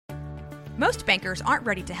Most bankers aren't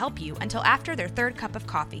ready to help you until after their third cup of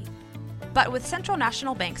coffee. But with Central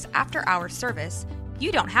National Bank's after-hours service,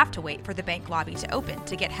 you don't have to wait for the bank lobby to open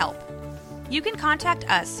to get help. You can contact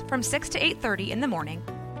us from 6 to 8:30 in the morning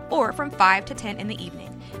or from 5 to 10 in the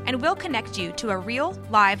evening, and we'll connect you to a real,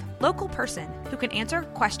 live, local person who can answer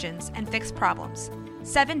questions and fix problems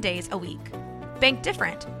 7 days a week. Bank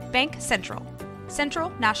different. Bank Central. Central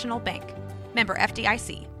National Bank. Member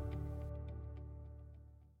FDIC.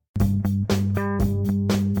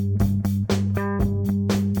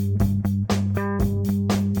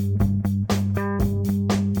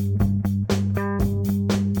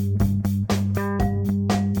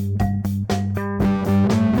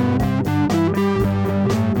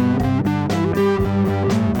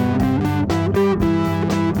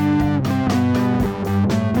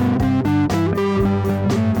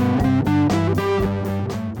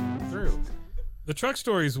 Truck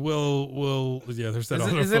stories will there's that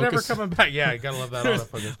autofocus. Is it ever coming back? Yeah, you gotta love that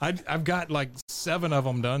autofocus. I've got like 7 of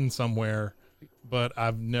them done somewhere, but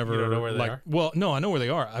I've never. You don't know where they are? Well, no, I know where they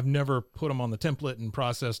are. I've never put them on the template and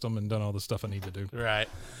processed them and done all the stuff I need to do. Right.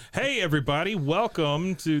 Hey everybody,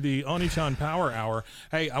 welcome to the Onichan Power Hour.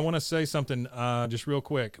 Hey, I want to say something just real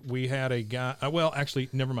quick. We had a guy. Well, actually,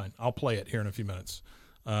 never mind. I'll play it here in a few minutes.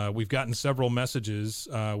 We've gotten several messages,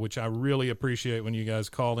 which I really appreciate when you guys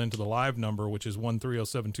call into the live number, which is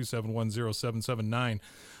 1-307-271-0779.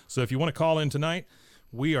 So if you want to call in tonight,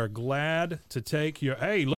 we are glad to take your...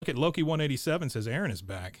 Hey, look at Loki187 says Aaron is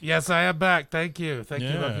back. Yes, I am back. Thank you. Thank you,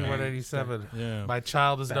 Loki187. Yeah. My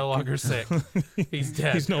child is no longer sick. He's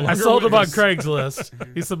dead. He's no longer I sold him on with us.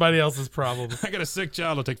 Craigslist. He's somebody else's problem. I got a sick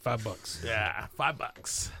child. I'll take $5. Yeah,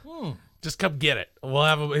 $5. Just come get it. We'll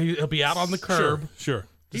have him. He'll be out on the curb. Sure.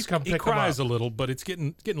 Just come pick he cries him a little, but it's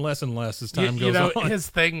getting less and less as time you goes know, on. his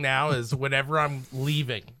thing now is whenever I'm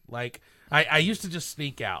leaving, like I used to just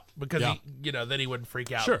sneak out because then he wouldn't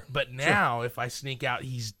freak out. Sure. But now if I sneak out,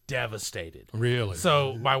 he's devastated. Really?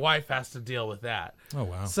 So my wife has to deal with that. Oh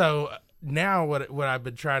wow. So now what I've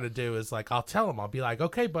been trying to do is like I'll tell him, I'll be like,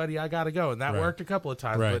 okay, buddy, I gotta go, and that worked a couple of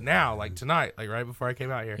times. Right. But now, like tonight, like right before I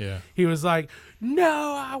came out here, he was like,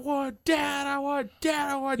 no, I want dad, I want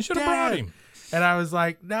dad, I want You should have dad. brought him. And I was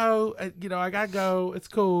like, no, I gotta go. It's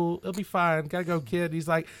cool. It'll be fine. Gotta go, kid. He's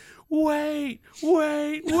like, wait.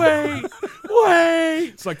 It's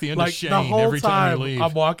like the end of Shane the whole every time you leave.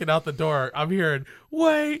 I'm walking out the door. I'm hearing,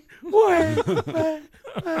 wait.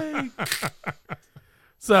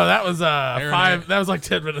 So that was that was like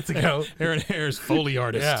 10 minutes ago. Aaron Hare's Foley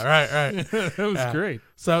artist. Yeah, right. That was great.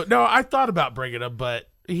 So no, I thought about bringing him, but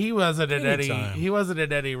he wasn't in Anytime.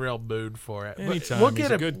 any real mood for it. Anytime. We'll He's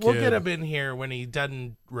get a him. good We'll kid. get him in here when he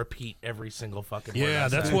doesn't repeat every single fucking word. Yeah, I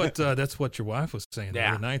that's say. that's what your wife was saying the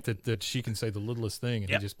other night, that she can say the littlest thing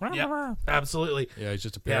and he just absolutely. Yeah, he's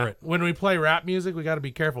just a parrot. Yeah. When we play rap music, we got to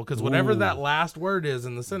be careful because whatever that last word is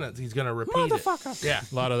in the sentence, he's gonna repeat it. Yeah,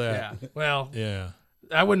 A lot of that. yeah. Well, Yeah.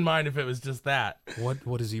 I wouldn't mind if it was just that.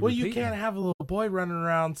 What is he Well, repeating? you can't have a little boy running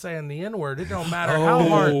around saying the N-word. It don't matter how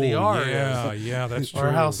hard the R is. Yeah, that's true.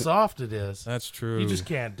 Or how soft it is. That's true. You just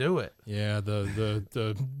can't do it. Yeah,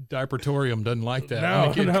 the diapertorium doesn't like that. No, When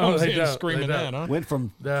a kid no, comes they in don't. screaming They that, don't. huh? Went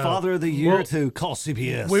from No. Father of the Year Well, to call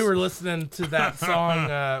CPS. We were listening to that song.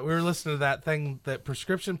 We were listening to that thing that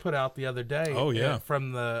Prescription put out the other day. Oh, yeah.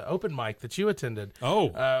 From the open mic that you attended.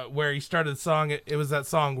 Oh. Where he started the song. It was that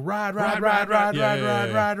song, ride, Yeah,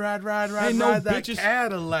 Ain't no ride that bitches.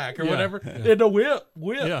 Cadillac or Yeah, whatever. yeah. In the whip.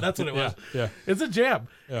 Yeah, That's what it was. Yeah. It's a jam.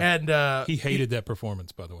 Yeah. And He hated that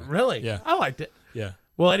performance, by the way. really? Yeah. I liked it. Yeah.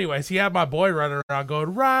 Well, anyways, he had my boy running around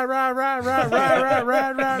going, ride.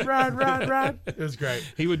 It was great.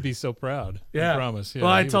 He would be so proud. Yeah. I promise. Yeah,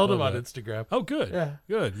 well, I he would told him love on that. Instagram. Oh, good. Yeah.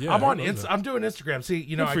 Good. Yeah. I'm I on love that. I'm doing Instagram. See,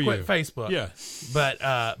 Good I for quit you. Facebook. Yeah. But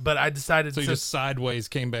I decided So you to just sideways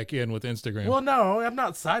came back in with Instagram. well, no, I'm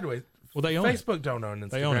not sideways. Well, they own it. Facebook don't own Instagram,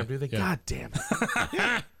 They own it. do they? Yeah. God damn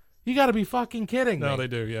it. You got to be fucking kidding me. No, they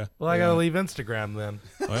do, yeah. Well, I got to leave Instagram then.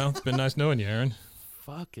 Well, it's been nice knowing you, Aaron.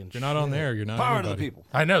 Fucking If you're not on there, you're not Power to the anybody. people.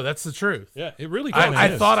 I know, that's the truth. Yeah, it really kind of I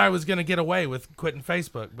is. thought I was going to get away with quitting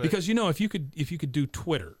Facebook. But Because, if you could do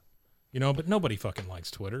Twitter, but nobody fucking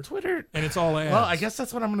likes Twitter. Twitter. And it's all ads. Well, I guess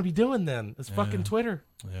that's what I'm going to be doing then. It's fucking Twitter.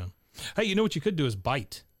 Yeah. Hey, you know what you could do is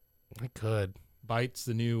Byte. I could. Byte's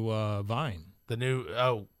the new Vine. The new,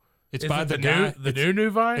 It's is by it the guy. new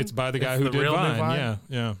Vine? It's by the guy who the did real new Vine. Vine? Yeah,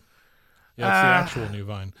 yeah. Yeah, it's the actual new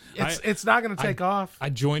Vine. It's not going to take off. I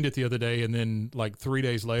joined it the other day, and then like 3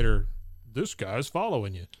 days later, this guy's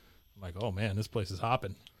following you. I'm like, oh man, this place is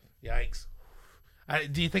hopping. Yikes.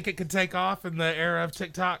 Do you think it could take off in the era of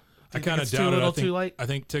TikTok? I kind of too doubt it. little, too late. I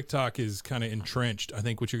think TikTok is kind of entrenched. I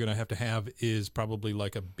think what you're going to have is probably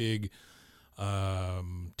like a big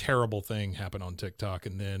terrible thing happen on TikTok,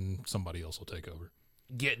 and then somebody else will take over.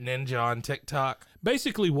 Get Ninja on TikTok.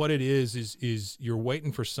 Basically, what it is you're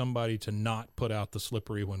waiting for somebody to not put out the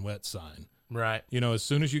slippery when wet sign. Right. You know, as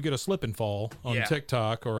soon as you get a slip and fall on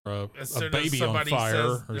TikTok or a baby on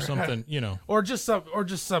fire or something, you know, or just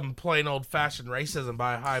some plain old fashioned racism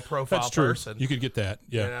by a high profile person. You could get that.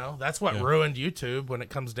 Yeah. You know, that's what ruined YouTube when it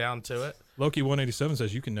comes down to it. Loki 187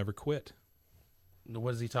 says you can never quit.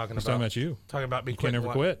 What is he talking He's about? talking about you. Talking about me. You can never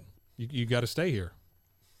quit. You got to stay here.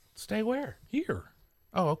 Stay where? Here.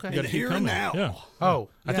 Oh, okay. You got to keep coming. Now. Yeah. Oh,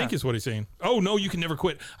 I think is what he's saying. Oh no, you can never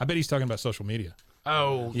quit. I bet he's talking about social media.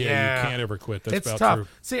 Oh yeah, you can't ever quit. That's it's about tough. true.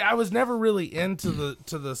 See, I was never really into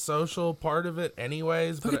the social part of it,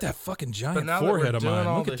 anyways. Look at that fucking giant now forehead that we're of doing mine.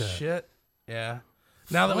 all Look at this that shit. Yeah.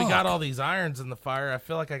 Now that we got all these irons in the fire, I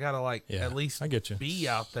feel like I gotta at least I get you. be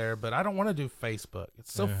out there. But I don't want to do Facebook.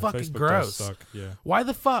 It's so fucking Facebook gross. does suck. Yeah. Why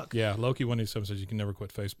the fuck? Yeah. Loki 187 says you can never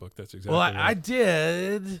quit Facebook. That's exactly. Well, right. I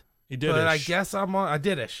did. You did. But I guess I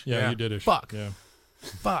did-ish. Yeah, you did-ish. Fuck. Yeah.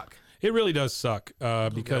 Fuck. It really does suck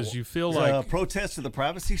because you feel like a protest to the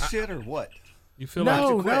privacy shit or what? You feel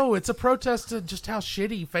like no, it's a protest to just how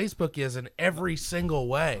shitty Facebook is in every single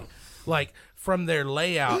way. Like from their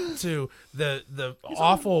layout to the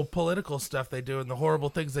awful political stuff they do and the horrible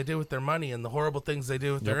things they do with their money and the horrible things they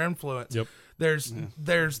do with their influence. Yep.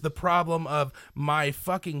 There's the problem of my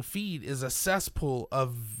fucking feed is a cesspool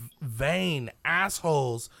of vain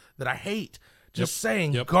assholes that I hate. Just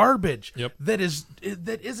saying garbage that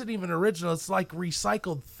isn't even original. It's like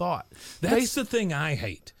recycled thought. That's the thing I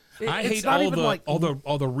hate. I hate all the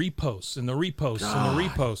reposts and the reposts and the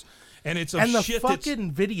reposts. And it's the shit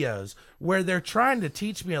fucking videos where they're trying to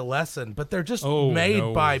teach me a lesson, but they're just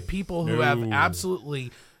made by people who have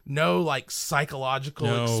absolutely no like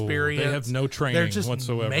psychological experience. They have no training They're just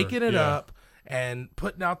whatsoever. making it up and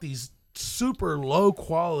putting out these super low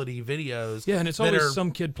quality videos. Yeah, and it's always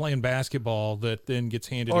some kid playing basketball that then gets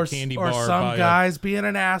handed a candy bar. Or some guy's being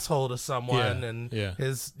an asshole to someone and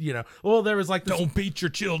his, well, there was like this, don't beat your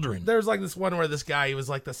children. There was like this one where this guy, he was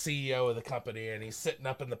like the CEO of the company and he's sitting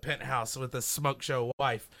up in the penthouse with his smoke show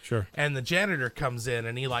wife. Sure. And the janitor comes in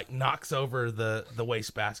and he like knocks over the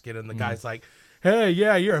wastebasket and the guy's like, hey,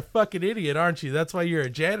 yeah, you're a fucking idiot, aren't you? That's why you're a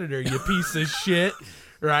janitor, you piece of shit.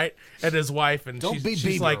 Right, and his wife, and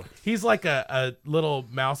she's like, he's like a little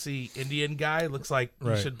mousy Indian guy. Looks like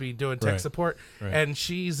he should be doing tech support, and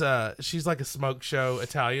she's like a smoke show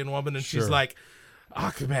Italian woman, and she's like,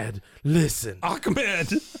 Ahmed, listen, Ahmed,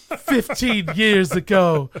 15 years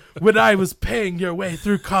ago when I was paying your way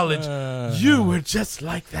through college, you were just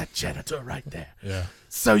like that janitor right there. Yeah.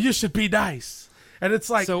 So you should be nice. And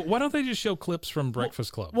it's like, so why don't they just show clips from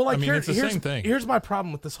Breakfast Club? Well, like, I mean, it's the same thing. Here's my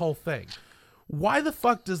problem with this whole thing. Why the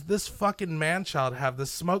fuck does this fucking man-child have this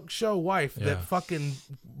smoke show wife that fucking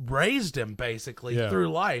raised him basically through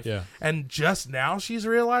life? Yeah. And just now she's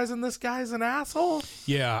realizing this guy's an asshole?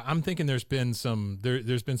 Yeah, I'm thinking there's been some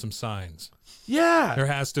signs. Yeah. There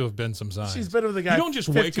has to have been some signs. She's been with the guy you don't just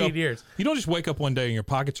 15 wake up, years. You don't just wake up one day and your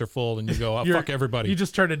pockets are full and you go, oh, fuck everybody. You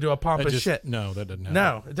just turn into a pompous shit. No, that doesn't happen.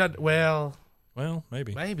 No, it doesn't. Well,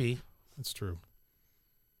 maybe. Maybe. That's true.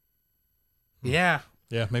 Yeah.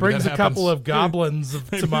 Yeah, maybe brings that a couple of goblins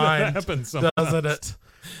to mind, doesn't it?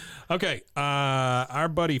 Okay, our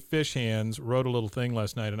buddy Fish Hands wrote a little thing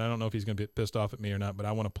last night, and I don't know if he's going to be pissed off at me or not, but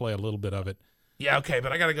I want to play a little bit of it. Yeah, okay,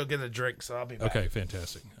 but I got to go get a drink, so I'll be back. Okay,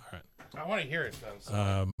 fantastic. All right. I want to hear it, though.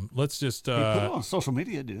 So. Let's just... he put it on social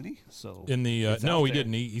media, didn't he? So in the no, he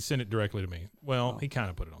didn't. He sent it directly to me. Well, he kind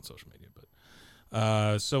of put it on social media, but...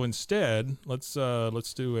 so instead, let's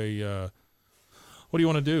do a... what do you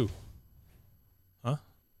want to do? Huh?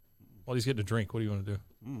 While he's getting a drink, what do you want to do?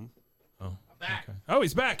 Oh, I'm back. Okay. Oh,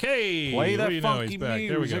 he's back. Hey, play that funky he's back. music,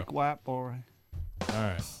 there we go. white boy. All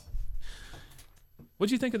right.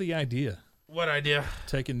 What'd you think of the idea? What idea?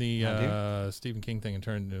 Taking the Stephen King thing and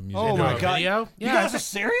turning it into a music. Oh my god! Video? You guys are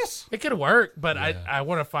serious? It could work, but I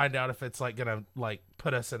want to find out if it's like gonna like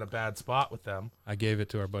put us in a bad spot with them. I gave it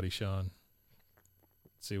to our buddy Sean.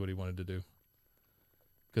 See what he wanted to do.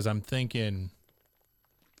 Because I'm thinking,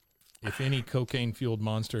 if any cocaine-fueled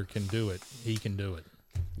monster can do it, he can do it.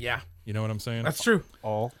 Yeah. You know what I'm saying? That's true.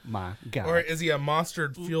 Oh my god! Or is he a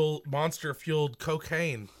monster-fueled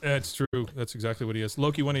cocaine? That's true. That's exactly what he is.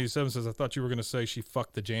 Loki 187 says, I thought you were going to say she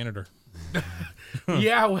fucked the janitor.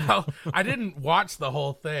 Yeah, well, I didn't watch the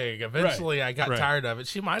whole thing. Eventually, I got tired of it.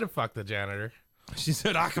 She might have fucked the janitor. She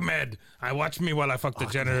said, Ahmed, watch me while I fuck the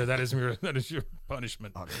janitor. That is your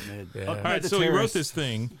punishment. Ahmed. Yeah. All right, so he wrote this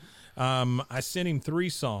thing. I sent him 3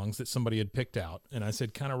 songs that somebody had picked out, and I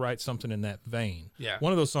said, kind of write something in that vein. Yeah.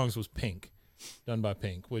 One of those songs was Pink. done by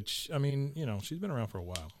Pink, which, I mean, you know, she's been around for a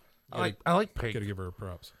while. I like Pink. Gotta give her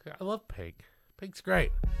props. Yeah, I love Pink. Pink's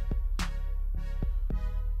great.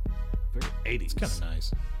 Very 80s. It's kind of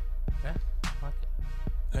nice. Yeah, I like it.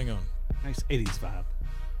 Hang on. Nice 80s vibe.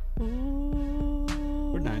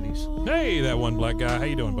 Or 90s. Hey, that one black guy. How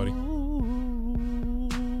you doing, buddy?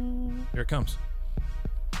 Here it comes.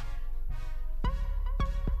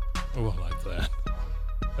 Oh, I like that.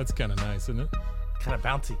 That's kind of nice, isn't it? Kind of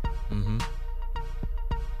bouncy. Mm-hmm.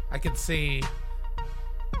 I can see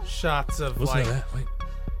shots of Listen like. to that. Wait.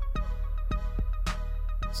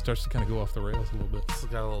 Starts to kind of go off the rails a little bit. It's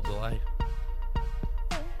got a little delay.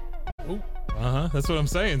 Ooh. Uh-huh. That's what I'm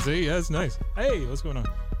saying. See? Yeah, it's nice. Hey, what's going on?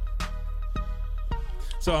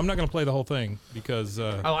 So I'm not going to play the whole thing because...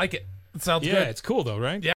 I like it. It sounds yeah, good. it's cool though,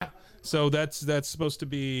 right? Yeah. So that's supposed to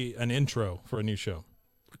be an intro for a new show.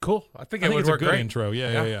 Cool. I think I it think would it's a work good great. intro.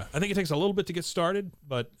 Yeah. I think it takes a little bit to get started,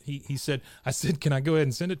 but he said, I said, can I go ahead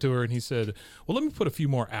and send it to her? And he said, well, let me put a few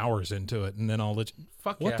more hours into it, and then I'll let you.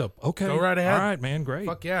 Fuck What yeah. the? Okay. Go right ahead. All right, man. Great.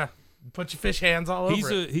 Fuck yeah. Put your fish hands all over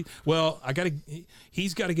it.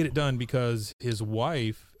 He's got to get it done because his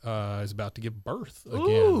wife is about to give birth again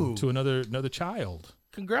Ooh. to another child.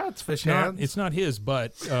 Congrats, fish Not, hands. it's not his,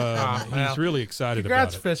 but well, he's really excited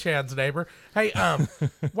Congrats, about it. fish hands, neighbor. Hey,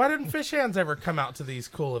 why didn't fish hands ever come out to these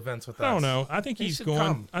cool events with us? I don't know. I think He he's should going.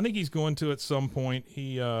 come. I think he's going to at some point.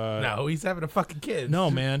 He No, he's having a fucking kid.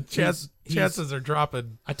 No, man. Chances are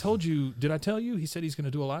dropping. I told you. Did I tell you? He said he's going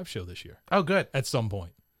to do a live show this year Oh, good. at some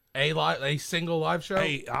point. A single live show.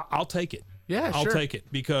 Hey, I'll take it. Yeah, I'll sure. take it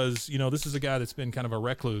because this is a guy that's been kind of a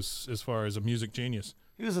recluse as far as a music genius.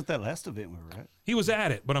 He was at that last event we were at. He was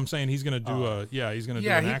at it, but I'm saying he's going to do he's going to do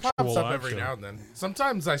Yeah, an he actual pops up live every show. now and then.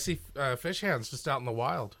 Sometimes I see fish hands just out in the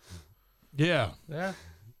wild. Yeah, Yeah,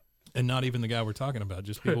 and not even the guy we're talking about,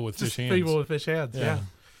 just people with just fish hands. people with fish hands.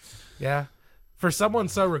 Yeah. For someone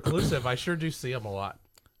so reclusive, I sure do see him a lot.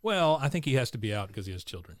 Well, I think he has to be out because he has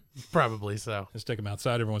children. Probably so. Just take him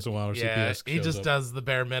outside every once in a while, or Yeah, CPS he shows just up. does the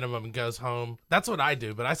bare minimum and goes home. That's what I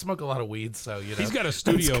do, but I smoke a lot of weed, so He's got a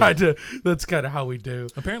studio. That's kind of how we do.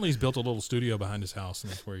 Apparently, he's built a little studio behind his house,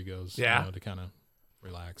 and that's where he goes. Yeah. To kind of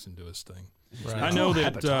relax and do his thing. Right. I know that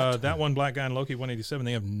habitat. that one black guy in Loki 187.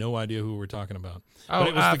 They have no idea who we're talking about. Oh, but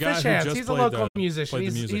it was the guy Fish who Hands. just He's a played local the, musician. played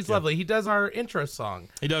the He's music, yeah. lovely. He does our intro song.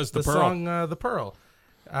 He does the Pearl. song, The Pearl.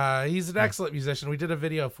 He's an excellent musician. We did a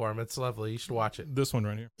video for him. It's lovely. You should watch it. This one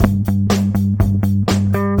right here.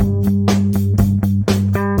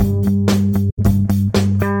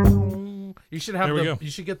 You should have There we go. You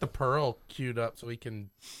should get the Pearl queued up so we can.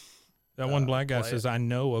 That one black guy play says, "I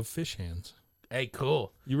know of fish hands." Hey,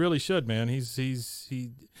 cool, You really should, man. He's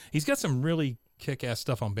got some really kick-ass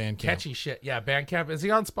stuff on Bandcamp. catchy shit. Yeah, Bandcamp. Is he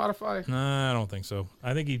on Spotify? Nah, I don't think so.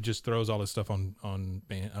 I think he just throws all his stuff on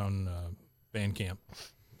Bandcamp.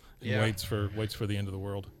 And Yeah. waits for the end of the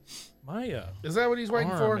world. My Is that what he's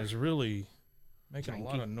waiting for? arm is really making a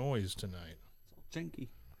lot of noise tonight. Janky.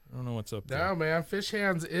 I don't know what's up there. No, man. Fish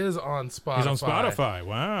Hands is on Spotify. He's on Spotify.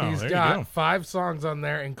 Wow. He's there got you go. 5 songs on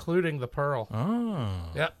there, including the Pearl.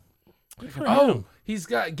 Oh. Yep. Good for Oh, him. he's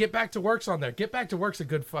got Get Back to Work's on there. Get Back to Work's a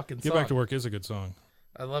good fucking song. Get Back to Work is a good song.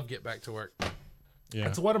 I love Get Back to Work. Yeah.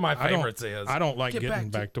 It's one of my I don't- favorites. I don't like Get getting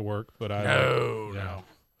back back to work, but I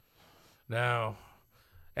No.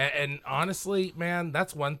 And honestly, man,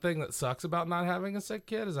 that's one thing that sucks about not having a sick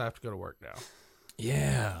kid is I have to go to work now.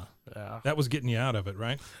 Yeah. Yeah. That was getting you out of it,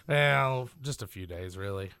 right? Well, just a few days,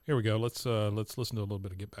 really. Here we go. Let's listen to a little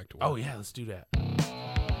bit of Get Back to Work. Oh yeah, let's do that.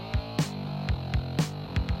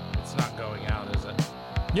 It's not going out, is it?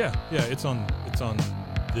 Yeah, it's on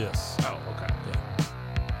this. Oh, okay.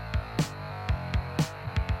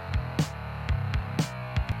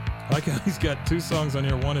 I like how he's got 2 songs on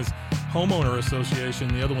here. One is Homeowner Association,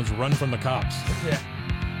 the other one's Run from the Cops. Yeah.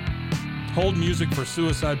 Hold Music for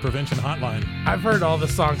Suicide Prevention Hotline. I've heard all the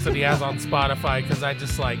songs that he has on Spotify because I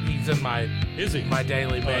just he's in my Is he?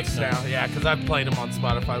 daily mix that's now. nice. Yeah, because I've played him on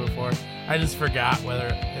Spotify before. I just forgot whether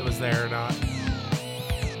it was there or not.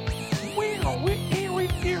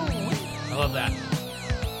 I love that.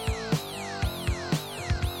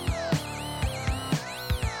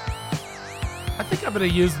 I think I'm gonna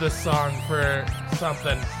use this song for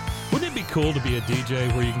something. Wouldn't it be cool to be a DJ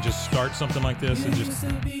where you can just start something like this and just...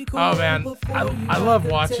 Oh man, I love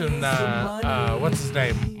watching what's his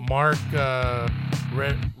name? Mark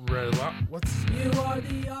what's his name?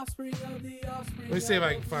 Let me see if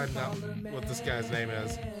I can find out what this guy's name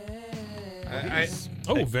is.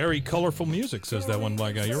 Oh, very colorful music, says that one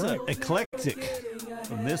black guy. You're right. Eclectic.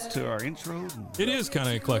 From this to our intro. It is kind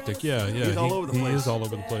of eclectic. Yeah. He's all over the He place. is all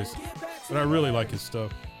over the place. But I really like his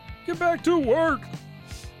stuff. Get back to work.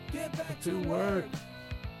 To work.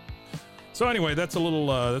 So anyway, that's a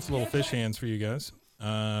little fish hands for you guys.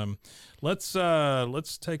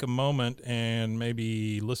 Let's take a moment and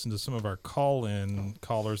maybe listen to some of our call-in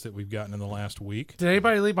callers that we've gotten in the last week. Did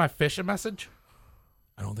anybody leave my fish a message?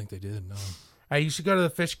 I don't think they did. No. You should go to the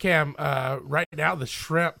fish cam. Right now, the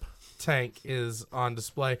shrimp tank is on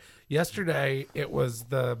display. Yesterday, it was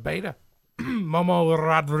the beta. Momo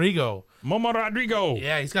Rodrigo.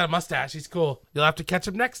 Yeah, he's got a mustache. He's cool. You'll have to catch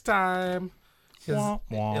him next time. 'Cause Wah,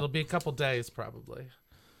 wah. It'll be a couple days, probably.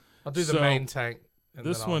 I'll do the main tank. And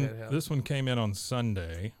This then I'll hit him. this one came in on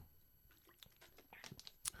Sunday.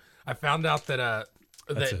 I found out that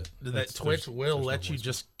That's it. that Twitch will there's let no you voicemail.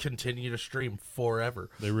 just continue to stream forever.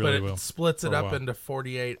 They really but it will. splits it For a up while. into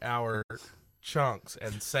 48-hour chunks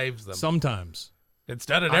and saves them. Sometimes. It's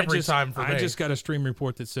done it every time for me. I just got a stream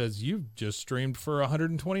report that says you've just streamed for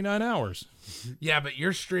 129 hours. Yeah, but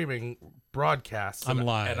you're streaming broadcasts. I'm and,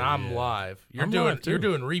 live, and I'm yeah. live. You're I'm doing live, too. you're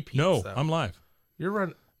doing repeats. No, though. I'm live. You're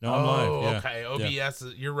running. No, I'm live. Yeah. Okay. Yeah. OBS.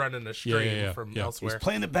 You're running a stream yeah, from yeah. elsewhere. He's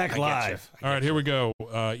playing it back I get you. live. All right, here we go.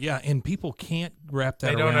 Yeah, and people can't wrap that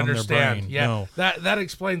They don't around understand. their brain. Yeah, No. that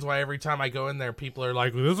explains why every time I go in there, people are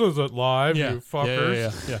like, "This isn't live, Yeah, you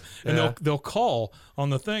fuckers." yeah. And Yeah. they'll call on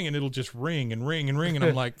the thing, and it'll just ring and ring and ring, and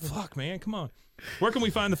I'm like, "Fuck, man, come on." Where can we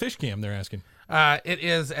find the fish cam? They're asking. It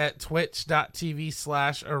is at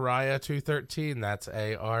twitch.tv/Araya213. That's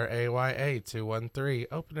ARAYA213.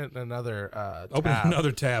 Open it in another Open tab.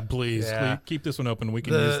 another tab, please. Yeah. Keep this one open. We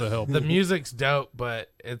can use the help. The music's dope,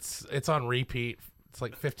 but it's on repeat. It's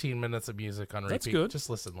like 15 minutes of music on repeat. That's good. Just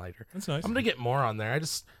listen later. That's nice. I'm gonna get more on there. I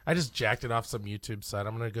just jacked it off some YouTube site.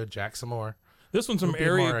 I'm gonna go jack some more. This one's from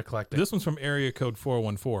It'll be more area. eclectic. This one's from area code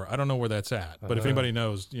 414. I don't know where that's at, but if anybody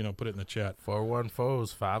knows, put it in the chat.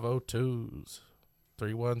 414s, 502s,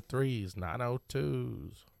 313s,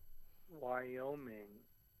 902s. Wyoming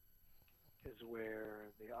is where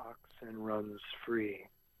the oxen runs free,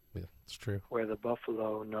 Yeah, it's true. where the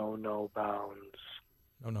buffalo know no bounds,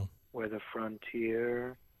 No. where the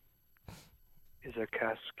frontier is a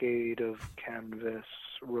cascade of canvas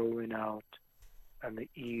rolling out, and the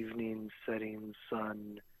evening setting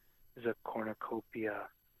sun is a cornucopia,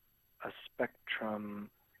 a spectrum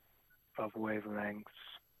of wavelengths.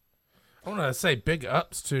 I want to say big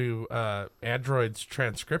ups to Android's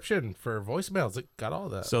transcription for voicemails. It got all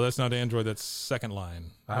that. So that's not Android. That's second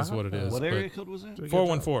line. That's what it is. What but area code was that?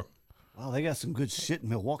 414. Wow, they got some good shit in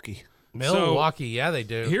Milwaukee. Milwaukee, yeah, they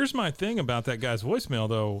do. Here's my thing about that guy's voicemail,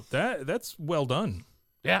 though. That's well done.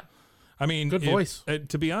 Yeah. I mean, Good voice.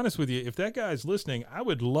 To be honest with you, if that guy's listening, I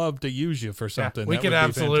would love to use you for something. We That could would be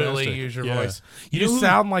absolutely fantastic. use your Yeah. voice. You know who-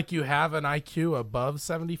 sound like you have an IQ above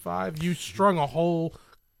 75. You strung a whole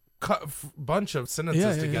bunch of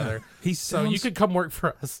sentences together. He So sounds. you could come work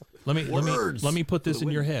for us. let me Words put this for the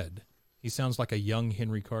in your win. head. He sounds like a young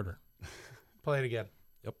Henry Carter. Play it again.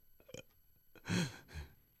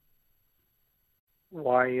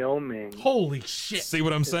 Wyoming Holy shit. See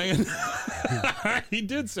what I'm saying? He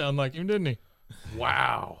did sound like him, didn't he?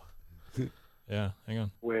 Wow. Yeah. Hang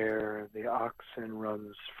on. where the oxen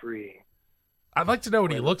runs free. I'd like to know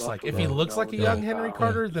what he Where the looks like. If he buffalo looks like a know young no Henry bounds.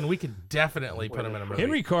 Carter, then we could definitely put him in a movie.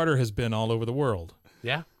 Henry Carter has been all over the world.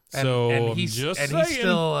 Yeah. So, and I'm he's just he's saying.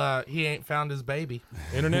 still he ain't found his baby.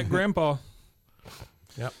 Internet grandpa.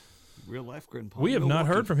 Yep. Real life grandpa. We have not Milwaukee.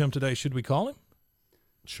 heard from him today. Should we call him?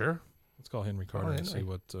 Sure. Let's call Henry Carter and see Henry.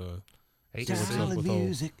 what. HC. what's up Dollar with old-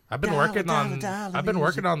 music. I've been dollar, working dollar, on dollar I've been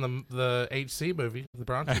music. working on the HC movie, the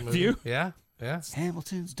Bronte Have movie. you? Yeah. Yeah.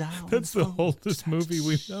 Hamilton's dial. That's the oldest movie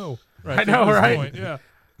we know. Right I know, at this right? point, yeah.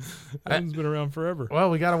 That one's been around forever. Well,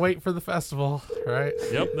 we gotta wait for the festival, right?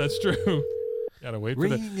 Yep, that's true. Gotta wait for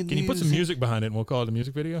that. Ring Can you put some music. music behind it and we'll call it a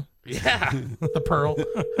music video? Yeah. The pearl.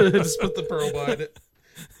 Just put the pearl behind it.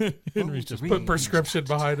 Henry's just Put prescription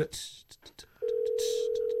behind it.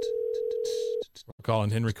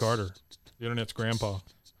 calling Henry Carter, the internet's grandpa.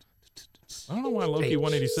 I don't know why Loki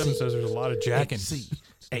 187 says there's a lot of jacking.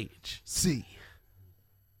 HC.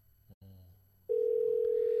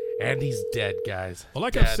 And he's dead, guys. Well,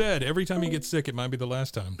 like Dead. I've said, every time he gets sick, it might be the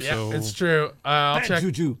last time. Yeah, so it's true. I'll Bad check.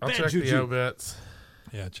 juju. I'll Bad check the juju. obits.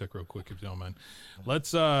 yeah, check real quick if you don't mind. Let's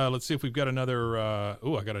see if we've got another. I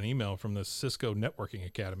got an email from the Cisco Networking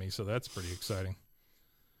Academy, so that's pretty exciting.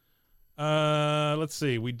 Let's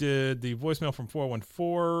see. We did the voicemail from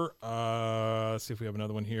 414. Let's see if we have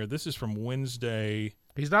another one here. This is from Wednesday.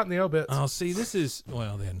 He's not in the obits. Oh, see, this is they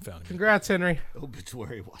hadn't found him. Congrats, Henry.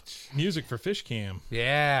 Obituary watch. Music for Fish Cam.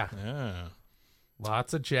 Yeah. Yeah.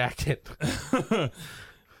 Lots of jacket.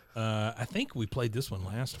 I think we played this one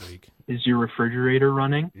last week. Is your refrigerator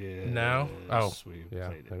running? Yeah. No? Oh. We Yeah,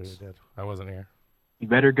 played maybe it. we did. I wasn't here. You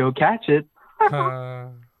better go catch it.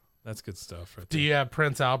 That's good stuff. Right Do there. you have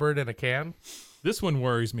Prince Albert in a can? This one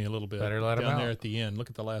worries me a little bit. Better let him down there out. at the end. Look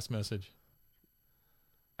at the last message.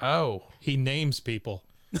 Oh. He names people.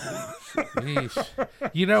 Yeesh.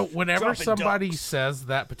 You know, whenever Dropping somebody ducks. says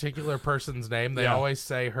that particular person's name, they Yeah. always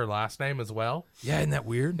say her last name as well. Yeah, isn't that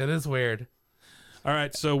weird? It is weird. All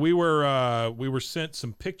right, so we were sent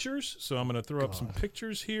some pictures. So I'm going to throw up some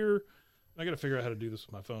pictures here. I got to figure out how to do this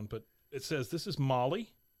with my phone, but it says this is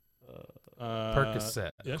Molly.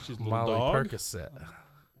 Percocet. Yeah, she's a little Molly dog.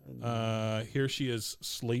 Percocet. Here she is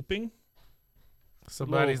sleeping.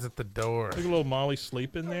 Somebody's at the door. Look at little Molly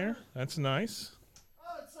sleeping there. That's nice.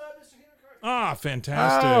 Ah,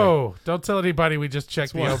 fantastic. Oh, don't tell anybody we just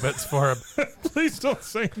checked the obits for him. Please don't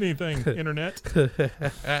say anything, Internet.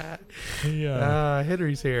 Yeah.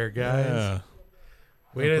 Henry's here, guys. Yeah.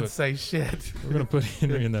 We didn't say shit. We're going to put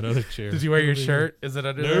Henry in that other chair. Did you wear your shirt? Is it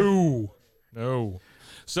under there? No.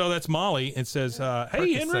 So that's Molly. It says,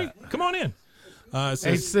 hey, Henry, come on in. It Hey,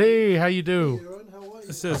 says, C, how you do?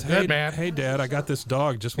 it says Good, hey, man. hey, Dad, I got this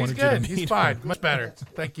dog. Just He's wanted you to good. meet He's him." fine. Much better.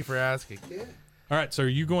 Thank you for asking. All right, so are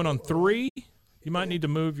you going on 3? You might need to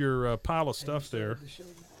move your pile of stuff there.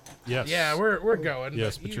 Yes. Yeah, we're going.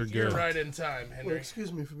 Yes, but you're You're good. right in time, Well, Henry.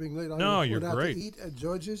 excuse me for being late. No, I you're went out great. to eat at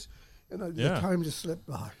George's, and Yeah. the time just slipped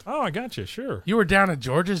by. Oh, I got you. Sure. You were down at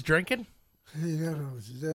George's drinking? Yeah,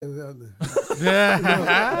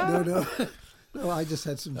 no, no, I just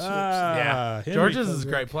had some chips. Yeah. Henry. George's is a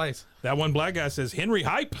great place. That one black guy says, Henry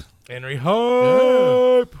Hype. Henry Yeah.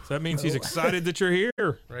 Hope. So that means he's excited that you're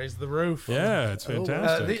here. Raise the roof. Yeah, it's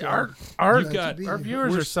fantastic. Our You've got-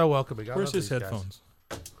 viewers are so welcoming. I Where's love his these guys. headphones?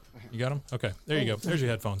 You got them? Okay, there you go. There's your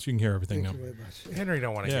headphones. You can hear everything Thank now. you very much. Henry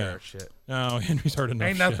don't want to Yeah. hear our shit. No, Henry's heard enough.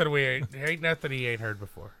 Ain't shit. nothing he ain't heard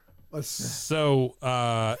before. What's that? So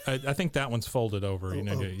I think that one's folded over. You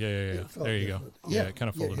know, Oh, yeah. it felt There you go. different. Yeah, Yeah, it kind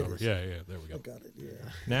of yeah, folded it over. is. Yeah. There we I go. got it. Yeah,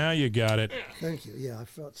 Now you got it. thank you. Yeah, I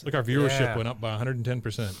felt so. Look, our viewership Yeah. went up by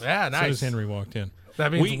 110%. Yeah, As soon as nice. Henry walked in.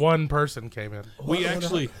 That means We- one person came in. We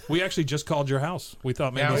actually just called your house. We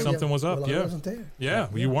thought maybe Yeah, we- something was up. Well, I yeah. wasn't there. Yeah,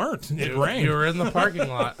 you weren't. It rained. You were in the parking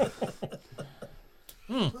lot.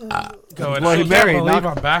 Going, Bloody I can't Mary, believe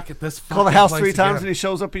knock- I'm back at this. Call the fucking house place 3 times again. and he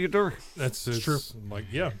shows up at your door. That's it's true. Like,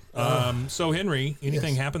 yeah. So Henry,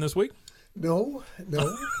 anything Yes. happened this week? No.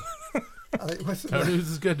 No news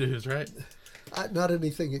is good news, right? Not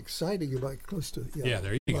anything exciting about close to. Yeah,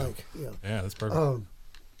 there you go. like, Yeah. Yeah, that's perfect.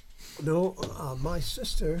 No, my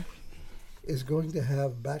sister is going to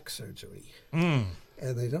have back surgery, and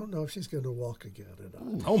they don't know if she's going to walk again or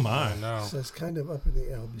not. Oh my. No. So it's kind of up in the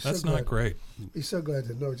air. I'll be That's so not glad, great. Be so glad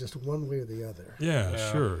to know just one way or the other. Yeah,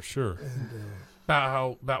 Yeah. sure. And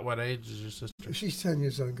About what age is your sister? she's 10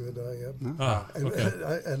 years younger than I am, Oh, and,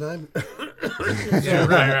 okay. and I'm. Yeah,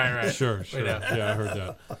 right. Sure. We know. Yeah, I heard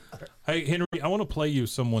that. Hey, Henry, I want to play you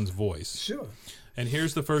someone's voice. Sure. And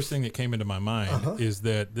here's the first thing that came into my mind is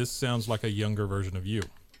that this sounds like a younger version of you.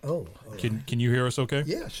 Oh. Can you hear us okay?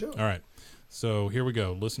 Yeah, sure. All right. So here we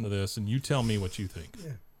go. Listen to this, and you tell me what you think.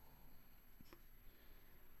 Yeah.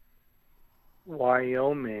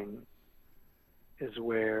 Wyoming is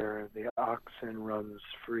where the oxen runs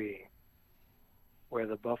free, where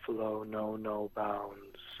the buffalo know no bounds.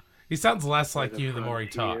 He sounds less where like you the more he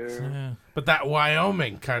talks. frontier, Yeah. But that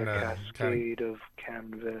Wyoming kind a of. cascade of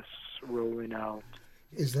canvas rolling out,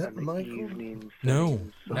 Is that and the Michael? evening No.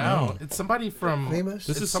 sings No, No. it's somebody from. Famous?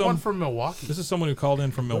 This It's is someone some- from Milwaukee. This is someone who called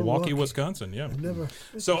in from Milwaukee, Milwaukee. Wisconsin. Yeah. I've never.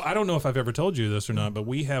 So I don't know if I've ever told you this or not, but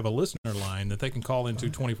we have a listener line that they can call into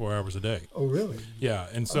 24 hours a day. Oh, really? Yeah,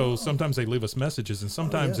 and so sometimes they leave us messages, and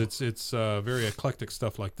sometimes yeah. it's very eclectic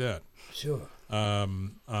stuff like that. Sure.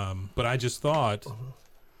 But I just thought,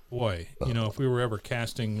 boy, you know, if we were ever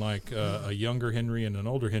casting like a younger Henry and an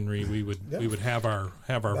older Henry, we would have our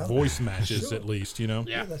voice matches Sure. at least, you know.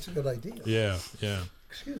 Yeah, that's a good idea. Yeah.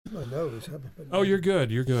 Excuse my nose. Oh, you're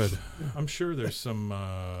good. You're good. I'm sure there's some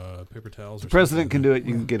paper towels. The president can do it.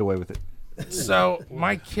 You can get away with it. So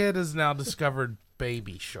my kid has now discovered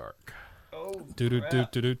Baby Shark. Do.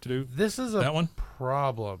 This is a That one?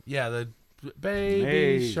 problem. Yeah, the Baby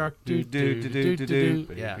Hey, Shark. do, do, do, do, do, do.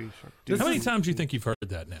 Yeah. Baby shark. This How many is- times do you think you've heard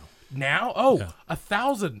that now? Now? Oh, Yeah.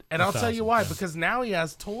 1,000. And I'll tell you 1,000, why. yeah. Because now he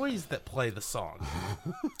has toys that play the song.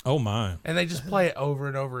 Oh my. And they just play it over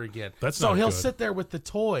and over again. That's so not he'll good. sit there with the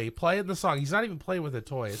toy playing the song. He's not even playing with the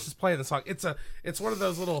toy. It's just playing the song. It's one of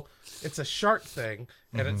those little. It's a shark thing,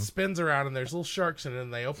 and Mm-hmm. it spins around, and there's little sharks in it,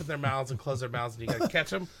 and they open their mouths and close their mouths, and you gotta catch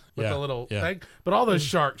them with Yeah, a little yeah. thing. But all those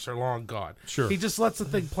sharks are long gone. Sure. He just lets the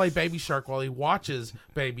thing play Baby Shark while he watches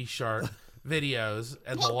Baby Shark videos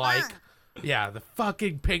and the like. Yeah, the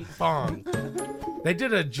fucking ping pong. They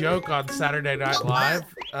did a joke on Saturday Night Live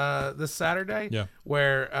this Saturday, Yeah.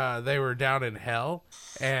 where they were down in hell,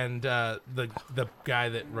 and the guy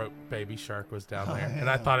that wrote Baby Shark was down there, and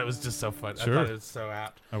I thought it was just so fun. Sure. I thought it was so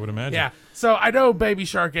apt. I would imagine. Yeah. So I know Baby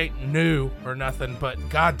Shark ain't new or nothing, but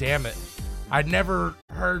god damn it, I'd never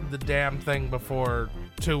heard the damn thing before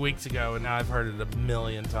 2 weeks ago, and now I've heard it a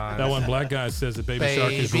million times. That one black guy says that Baby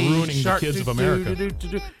Shark is ruining Shark, the kids of America.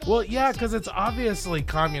 Well, yeah, because it's obviously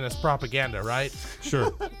communist propaganda, right?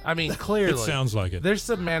 Sure. I mean, clearly. It sounds like it. There's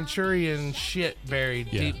some Manchurian shit buried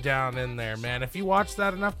Yeah. deep down in there, man. If you watch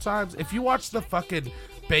that enough times, if you watch the fucking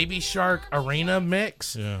Baby Shark arena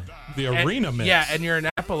mix. Yeah. The and- arena mix. Yeah, and you're an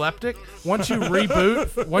epileptic. Once you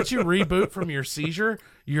reboot from your seizure,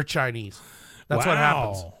 you're Chinese. That's what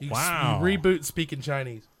happens. Wow. You Wow. reboot speaking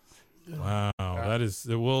Chinese. Wow. That is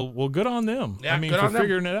well good on them. Yeah, I mean, good for on them.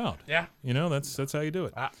 figuring it out. Yeah. You know, that's how you do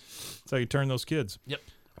it. Ah. That's how you turn those kids. Yep.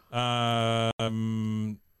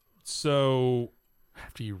 So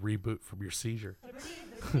After you reboot from your seizure.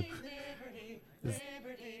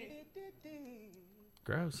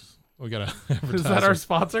 Gross. we got to Is that our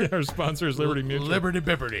sponsor? Our sponsor is Liberty Mutual. Liberty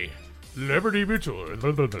Bibberty. Liberty Mutual.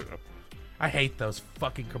 I hate those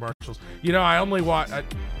fucking commercials. You know, I only watch.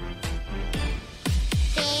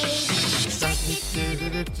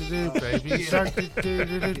 Baby shark.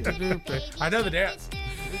 I know the dance.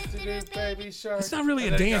 Baby shark. It's not really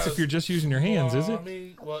And a then it dance goes, if you're just using your hands, is it?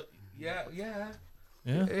 "Mommy," well, yeah. Yeah.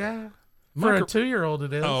 For a Micro- 2-year-old,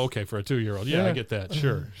 it is. Oh, okay, for a 2-year-old. Yeah, I Yeah. get that.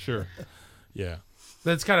 Sure. Yeah.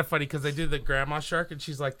 That's kind of funny because they do the grandma shark and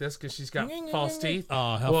she's like this because she's got false teeth.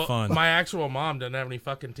 Oh, how well, fun. My actual mom doesn't have any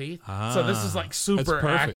fucking teeth. So this is like That's super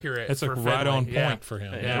perfect. accurate. That's like for right on Finley. point for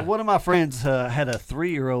him. Yeah. One of my friends had a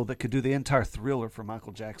 3-year-old that could do the entire Thriller for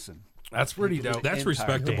Michael Jackson. That's pretty dope. That's Entire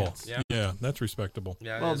respectable. dance. Yeah. That's respectable.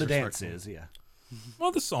 Yeah, it Well, is the dance respectable. is, yeah.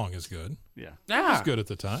 Well, the song is good. Yeah. Yeah. It's good at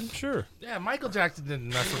the time. Sure. Yeah, Michael Jackson didn't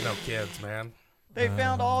mess with no kids, man. They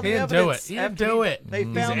found all the He didn't do evidence. it. He didn't after do it. They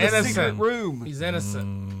He's found the secret innocent. room. He's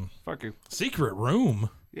innocent. Fuck you. Secret room?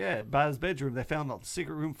 Yeah, by his bedroom, they found a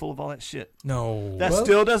secret room full of all that shit. No. That Well,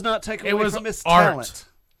 still does not take it away was from his art. talent.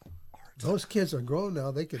 Those kids are grown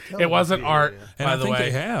now. They could tell. It wasn't art, and by I the think way.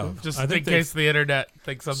 they have. Just I in think case the internet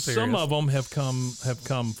thinks I'm serious. some of them have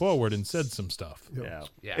come forward and said some stuff. Yeah.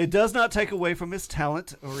 Yeah. It does not take away from his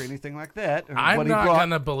talent or anything like that. Or I'm what he not brought.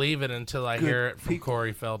 gonna believe it until I good hear it from people.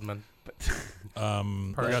 Corey Feldman.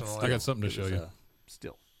 I Personally. got something to show you.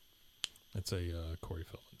 Still. It's a Corey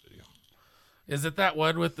Feldman video. Is it that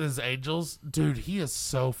one with his angels? Dude, he is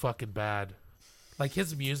so fucking bad. Like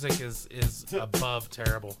his music is above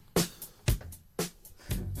terrible.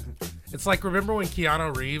 It's like, remember when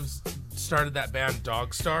Keanu Reeves started that band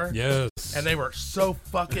Dogstar? Yes. And they were so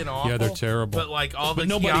fucking awful. Yeah, they're terrible. But like all But the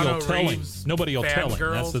nobody Keanu will tell him. Reeves Nobody will tell him.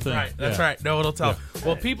 fangirls- That's the thing. Right, that's Yeah. right. No one will tell. Yeah.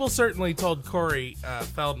 Well, people certainly told Corey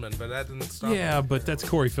Feldman, but that didn't stop. Yeah, but that's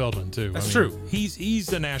Corey Feldman too. That's true. He's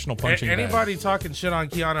the national punching bag. Anybody talking shit on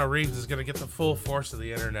Keanu Reeves is gonna get the full force of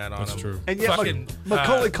the internet on That's him. true. And yet, Fucking,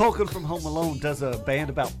 Macaulay Culkin from Home Alone does a band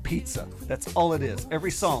about pizza. That's all it is.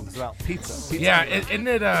 Every song is about pizza. Pizza. Yeah, isn't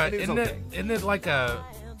it? It is Isn't it like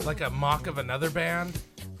a mock of another band?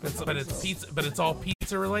 But it's pizza. But it's all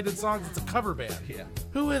pizza related songs. It's a cover band. Yeah.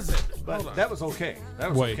 Who is it? But Hold on. that was okay. That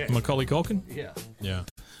was Wait, okay. Macaulay Culkin? Yeah. Yeah.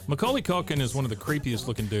 Macaulay Culkin is one of the creepiest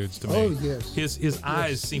looking dudes to me. Oh, yes. His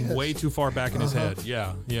eyes seem yes. way too far back in his head.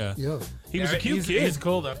 Yeah. Yeah. He was a cute he's, kid. He's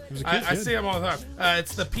cool though. was a cute I kid. see him all the time.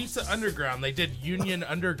 It's the Pizza Underground. They did Union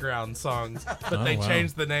Underground songs, but Oh, they wow.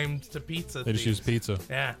 changed the names to Pizza. They just Themes. use pizza.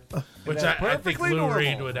 Yeah, which that's I think perfectly Lou normal.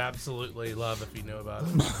 Reed would absolutely love if he knew about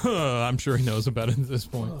it. I'm sure he knows about it at this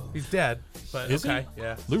point. He's dead, but Is he? okay,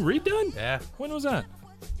 yeah, Lou Reed done? yeah. When was that?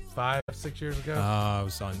 5-6 years ago. I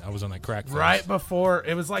was on that crack phase. Right before,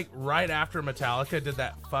 it was like right after Metallica did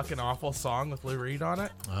that fucking awful song with Lou Reed on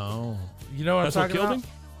it. Oh. You know what That's I'm what talking killed about?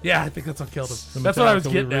 him? Yeah, I think that's what killed him. The That's what I was Metallica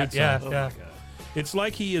Lou getting Reed at. Yeah, song. yeah. It's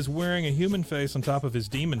like he is wearing a human face on top of his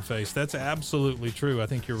demon face. That's absolutely true. I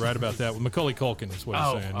think you're right about that. Macaulay Culkin is what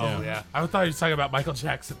he's saying. Yeah. I thought he was talking about Michael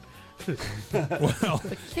Jackson. Well,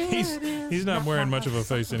 he's not wearing much of a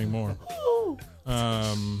face anymore.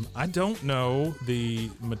 I don't know the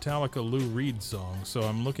Metallica Lou Reed song, so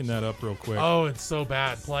I'm looking that up real quick. Oh, it's so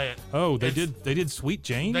bad. Play it. Oh, they it's- did Sweet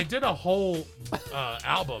Jane? They did a whole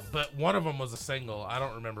album, but one of them was a single. I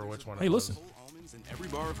don't remember which one. Hey, it was. listen. Almonds in every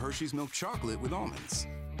bar of Hershey's milk chocolate with almonds.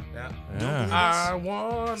 Yeah. Yeah. I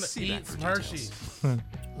want to See that eat for some details. Hershey's.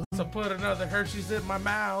 So put another Hershey's in my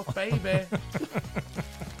mouth, baby.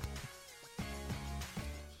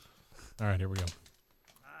 All right, here we go.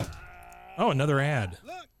 Oh, another ad.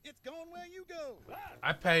 Look, it's going where you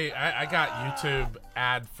I got YouTube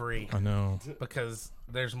ad free I know. because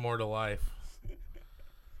there's more to life.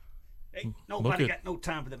 Hey, nobody at- got no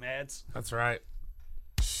time for them ads. That's right.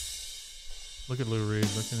 Look at Lou Reed.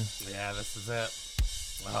 Look at him. Yeah, this is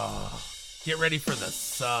it. Oh, get ready for the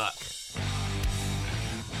suck.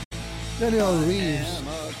 Daniel Reeves.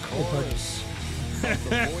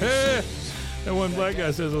 That one black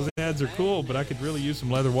guy says those ads are cool, but I could really use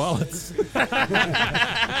some leather wallets.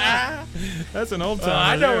 That's an old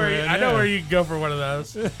time. I know where you can go for one of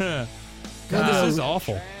those. God, this is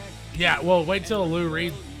awful. Yeah, well, wait till Lou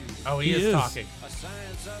Reed. Oh, he is talking.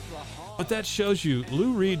 But that shows you,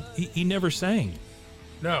 Lou Reed, he never sang.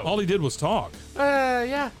 No. All he did was talk.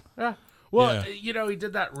 Yeah. Well, Yeah. you know, he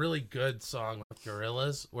did that really good song with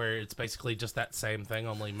Gorillaz, where it's basically just that same thing,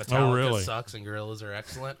 only Metallica really? sucks and Gorillaz are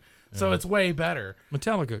excellent. So it's way better.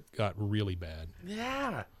 Metallica got really bad.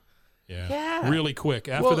 Yeah. Yeah. Really quick.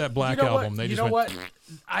 After that Black you know album, what? they you just know went. what?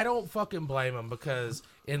 I don't fucking blame them because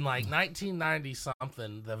in like 1990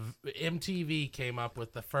 something, the MTV came up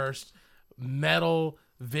with the first metal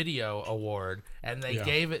video award, and they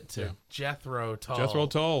gave it to Jethro Tull. Jethro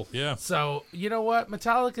Tull, yeah. So you know what?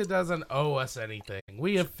 Metallica doesn't owe us anything.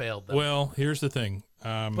 We have failed them. Well, here's the thing.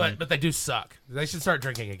 But they do suck. They should start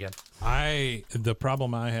drinking again. The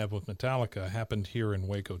problem I have with Metallica happened here in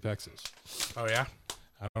Waco, Texas. Oh yeah.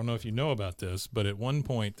 I don't know if you know about this, but at one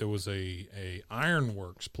point there was a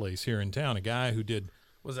ironworks place here in town. A guy who did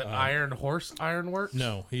Was it Iron Horse Ironworks?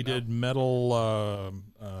 no, he did metal,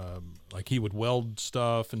 like he would weld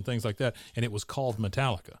stuff and things like that, and it was called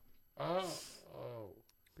Metallica. Oh.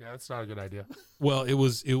 Yeah, that's not a good idea. Well, it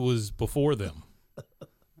was before them.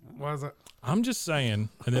 Was it? I'm just saying,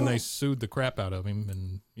 and then they sued the crap out of him,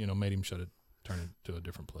 and made him turn it to a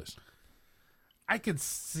different place. I could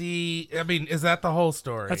see. I mean, is that the whole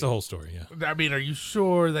story? That's the whole story, yeah. I mean, are you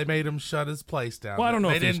sure they made him shut his place down? Well, I don't know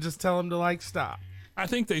They if he's- didn't just tell him to like stop. I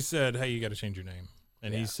think they said, "Hey, you got to change your name,"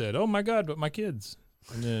 and he said, "Oh my God, but my kids,"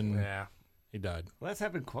 and then Yeah. he died. Well, that's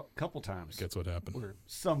happened a couple times. That's what happened. Where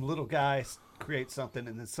some little guy creates something,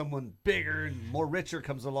 and then someone bigger and more richer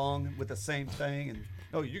comes along with the same thing, and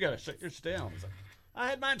you got to shut yours down. It's like, I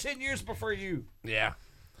had mine 10 years before you. Yeah.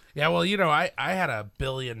 Yeah. Well, I had a $1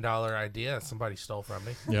 billion idea somebody stole from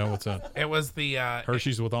me. Yeah, what's that? It was the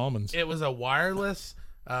Hershey's with almonds. It was a wireless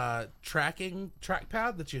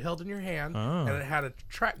trackpad that you held in your hand, Oh. and it had a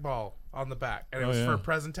trackball on the back, and it was for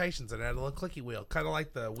presentations, and it had a little clicky wheel, kind of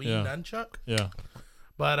like the Wii nunchuck. Yeah.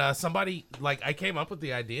 But somebody, I came up with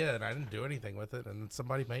the idea, and I didn't do anything with it, and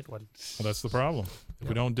somebody made one. Well, that's the problem. If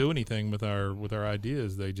we don't do anything with our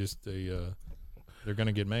ideas, they're going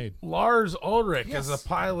to get made. Lars Ulrich is a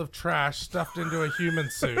pile of trash stuffed into a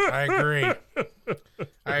human suit. I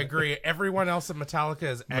agree. Everyone else in Metallica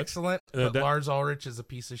is excellent, but Lars Ulrich is a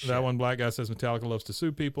piece of shit. That one black guy says Metallica loves to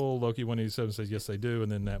sue people. Loki 187 says yes they do,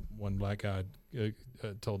 and then that one black guy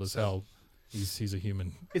told us how he's a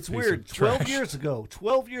human. It's piece weird. of 12 trash. years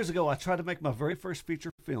ago, I tried to make my very first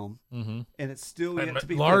feature film, and it's still yet to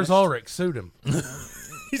be Lars finished. Ulrich sued him.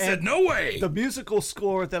 He said no way. The musical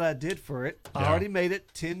score that I did for it, I already made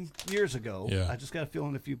it 10 years ago. Yeah. I just got to fill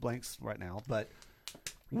in a few blanks right now. But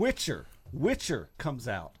Witcher comes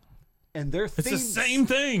out, and It's the same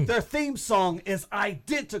thing. Their theme song is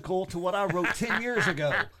identical to what I wrote 10 years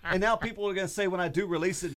ago. And now people are going to say when I do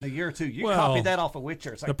release it in a year or two, you copied that off of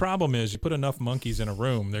Witcher. It's The like, problem is you put enough monkeys in a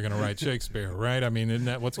room, they're going to write Shakespeare, right? I mean, isn't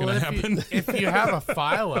that what's going to happen? If you have a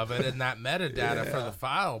file of it and that metadata for the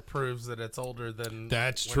file proves that it's older than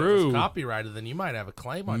That's when true. it was copyrighted, then you might have a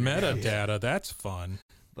claim on your name. Metadata, that's fun.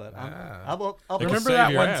 but Remember save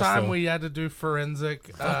that your one ass, time though. we had to do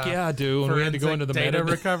forensic? Fuck yeah, I do. And we had to go forensic into the data metadata.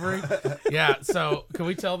 recovery. Yeah. So can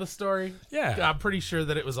we tell the story? Yeah. I'm pretty sure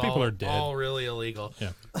that it was People are dead. all really illegal.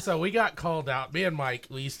 Yeah. So we got called out. Me and Mike,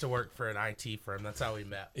 we used to work for an IT firm. That's how we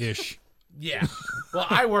met. Ish. Yeah. Well,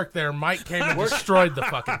 I worked there. Mike came and destroyed the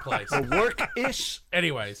fucking place. work-ish,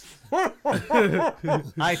 Anyways.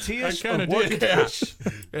 IT-ish, kinda or did. work-ish.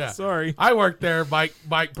 Yeah. Sorry. I worked there. Mike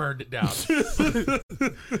burned it down.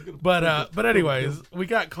 But anyways, we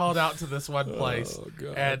got called out to this one place,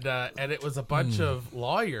 God. and it was a bunch of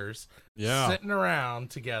lawyers Yeah. sitting around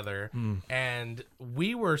together, and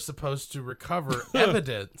we were supposed to recover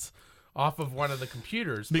evidence off of one of the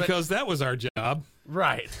computers. But- Because that was our job.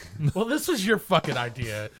 right. Well, this was your fucking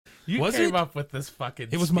idea. You Was came it? up with this fucking.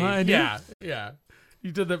 It was scheme. my idea? Yeah.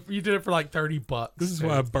 You did it for like $30. This is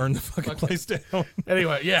why I burned the fucking place down.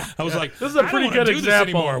 Anyway, yeah. I was like, this is a I pretty don't wanna good do this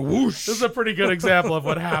example. anymore. Whoosh. This is a pretty good example of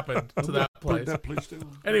what happened to that place. That place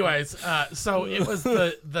down. Anyways, so it was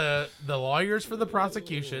the lawyers for the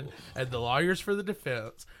prosecution and the lawyers for the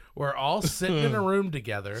defense We're all sitting in a room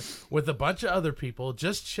together with a bunch of other people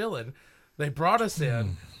just chilling. They brought us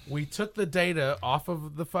in. We took the data off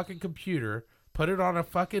of the fucking computer, put it on a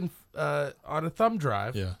fucking on a thumb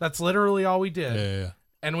drive. Yeah. That's literally all we did. Yeah.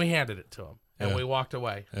 And we handed it to them. And Yeah. we walked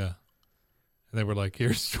away. Yeah. And they were like,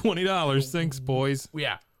 "Here's $20. Thanks, boys."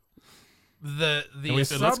 Yeah. The And we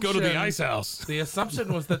said, "Let's go to the ice house." The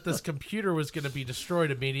assumption was that this computer was going to be destroyed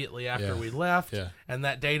immediately after Yeah. we left, Yeah. and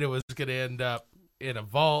that data was going to end up in a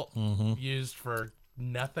vault Mm-hmm. used for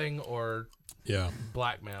nothing or Yeah.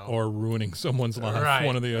 blackmail Or ruining someone's life. right,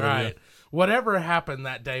 One or the other. right. Whatever happened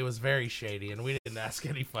that day was very shady, and we didn't ask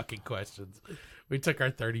any fucking questions. We took our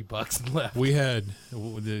 $30 and left.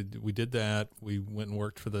 We did that. We went and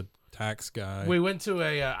worked for the tax guy. We went to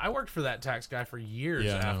I worked for that tax guy for years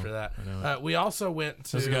Yeah, I know. after that. I know. We also went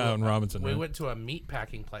to There's a guy out in Robinson, We right? went to a meat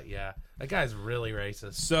packing place. Yeah, that guy's really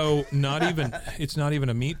racist. So it's not even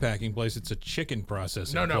a meat packing place. It's a chicken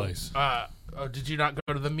processing place. Did you not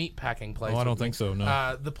go to the meat packing place? Oh, I don't with me? think so,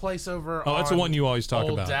 no. The place over. Oh, that's the on one you always talk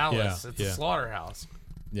Old about. Dallas. Yeah, It's yeah. a slaughterhouse.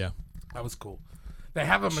 Yeah. That was cool. They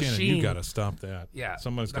have a Shannon, machine. you got to stop that. Yeah,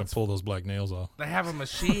 Somebody's going to that's- pull those black nails off. They have a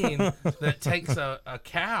machine that takes a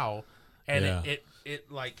cow and Yeah. it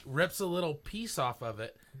like rips a little piece off of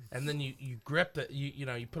it, and then you grip it. You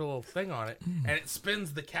put a little thing on it, and it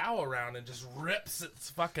spins the cow around and just rips its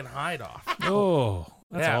fucking hide off. Oh,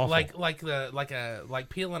 that's yeah, awful. like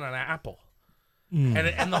peeling an apple.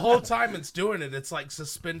 Mm. And the whole time it's doing it, it's like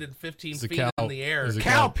suspended 15 Is the feet cow- in the air. is the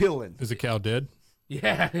Cow peeling. Is the cow dead?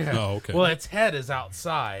 Yeah. Oh, okay. Well, its head is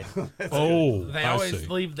outside. Oh, They I always see.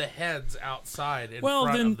 leave the heads outside in Well,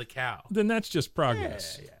 front then- of the cow. Then that's just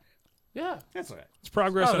progress. Yeah. That's all right. It's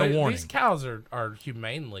progress and a warning. These cows are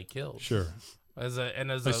humanely killed. Sure. As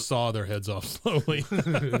They saw their heads off slowly.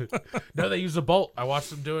 no, they use a bolt. I watched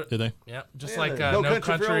them do it. Did they? Yeah, just Yeah, like No No Country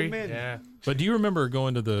for Old Country. Men. Yeah. But do you remember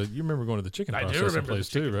going to the chicken I do processing remember the place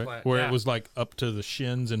too, chicken right? plant, Where yeah. it was like up to the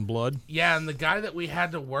shins in blood. Yeah, and the guy that we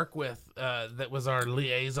had to work with, that was our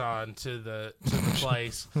liaison to the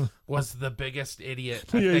place, was the biggest idiot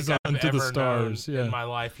I Liaison think I've to the ever stars, known yeah. in my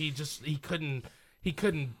life. He couldn't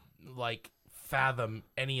like fathom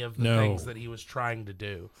any of the No. things that he was trying to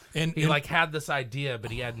do. And He like had this idea, but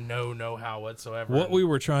he had no know-how whatsoever. what we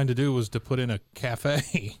were trying to do was to put in a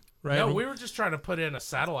cafe, right? No, we were just trying to put in a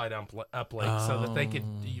satellite uplink so that they could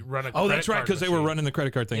run a. Oh, that's credit right, card because they were machine. running the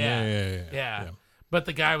credit card thing. Yeah. Yeah. But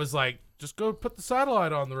the guy was like, "Just go put the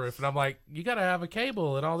satellite on the roof," and I'm like, "You got to have a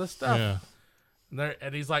cable and all this stuff." Yeah.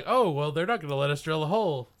 And he's like, "Oh, well, they're not going to let us drill a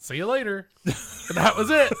hole. See you later." And that was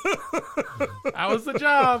it. That was the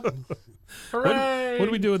job. Hooray! What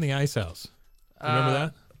did we do in the ice house? Remember Uh,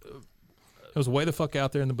 that? It was way the fuck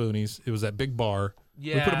out there in the boonies. It was that big bar. We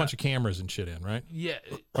put a Yeah. bunch of cameras and shit in, right? Yeah,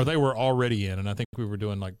 Or they were already in, and I think we were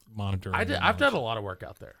doing like monitoring. I did. and I've all done that a lot of work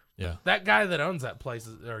out there. Yeah. That guy that owns that place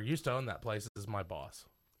or used to own that place is my boss.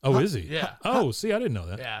 Oh, is he? Yeah. Oh, see, I didn't know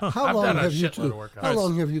that. Yeah, Huh. How I've long done a have you shitload two? of work out How there.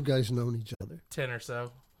 long have you guys known each other? 10 or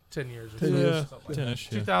so, 10 years or 10 so. years. Something like 10-ish,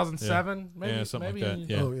 that. yeah. 2007, maybe, Yeah, something maybe like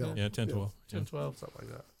that. Yeah. Oh, yeah. Yeah, 10, 12. 10, 12, something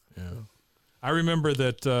like that. Yeah. I remember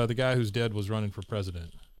that the guy who's dead was running for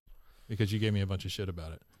president because you gave me a bunch of shit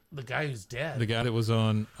about it. The guy who's dead. The guy that was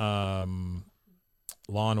on Law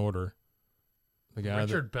and Order. The guy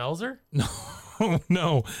Richard Belzer? that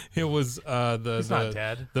no, it was He's not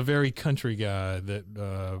dead. the very country guy that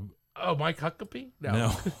Oh, Mike Huckabee? no.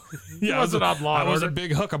 He Yeah, wasn't on Law I and was a Order.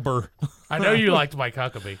 big huckabur. I know you liked Mike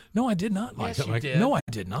Huckabee. No, I did not like Yes, that. you did. No, I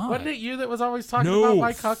did not. Wasn't it you that was always talking No, about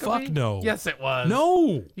Mike Huckabee? fuck no. Yes, it was.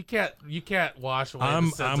 No. You can't wash away I'm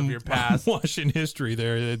the sins of your past. I'm watching history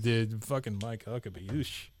there. The fucking Mike Huckabee.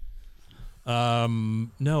 Oosh.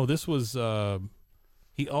 No, this was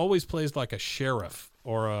he always plays like a sheriff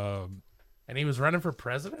or a And he was running for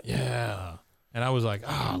president? yeah. And I was like,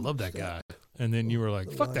 I love that guy. And then you were like,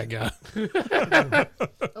 fuck that guy.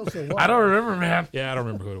 I don't remember, man. Yeah, I don't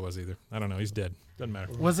remember who it was either. I don't know. He's dead. Doesn't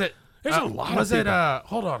matter. Was it? There's a lot of Was it? people.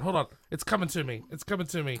 Hold on. It's coming to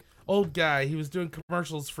me. Old guy. He was doing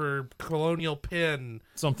commercials for Colonial Penn.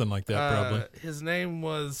 Something like that, probably. His name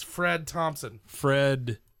was Fred Thompson.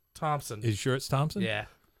 Fred. Thompson. Is you sure it's Thompson? Yeah.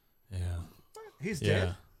 Yeah. He's Yeah.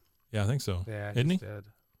 dead. Yeah, I think so. Yeah. Isn't he? he's dead.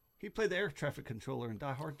 He played the air traffic controller in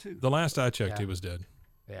Die Hard 2. The last I checked, Yeah. he was dead.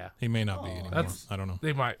 Yeah. He may not be Oh, anymore. that's- I don't know.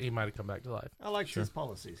 He might have come back to life. I liked his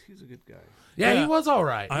policies. He's a good guy. Yeah, Yeah. he was all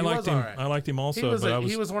right. I He liked was him. all right. I liked him also, but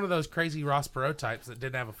he was one of those crazy Ross Perot types that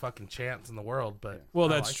didn't have a fucking chance in the world. But well,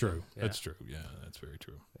 I that's liked true. him. Yeah. That's true. Yeah, that's very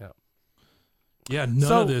true. Yeah. Yeah, none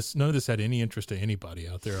So- of this had any interest to anybody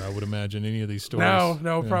out there. I would imagine any of these stories.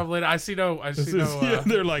 No, Yeah. probably not. I see no. Yeah,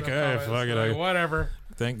 they're like, no hey, comments. fuck it, Like, I- whatever.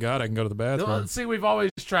 Thank God I can go to the bathroom. See, we've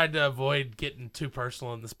always tried to avoid getting too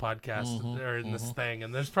personal in this podcast or in this thing,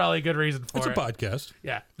 and there's probably a good reason for It's it. a podcast.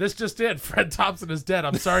 Yeah, this just did. Fred Thompson is dead.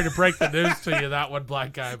 I'm sorry to break the news to you, that one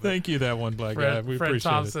black guy. But Thank you, that one black guy. We Fred appreciate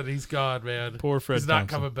Thompson, he's gone, man. Poor Fred He's not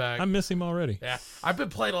Thompson. coming back. I miss him already. Yeah, I've been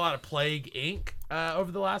playing a lot of Plague Inc.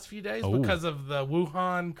 Over the last few days Oh. because of the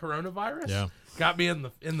Wuhan coronavirus. Yeah. Got me in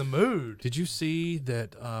the mood. Did you see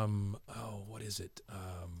that? What is it?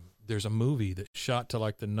 There's a movie that shot to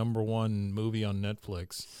like the #1 movie on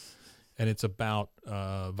Netflix, and it's about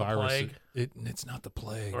virus. plague? It's not the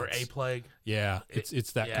plague Or it's, a plague. Yeah,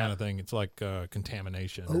 it's that yeah. kind of thing. It's like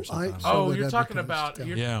contamination. Oh, or something. saw You're that talking advertised.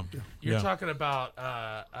 about Yeah. talking about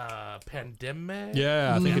pandemic.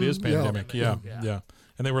 Yeah, I think it is Mhm. Yeah. pandemic. Yeah.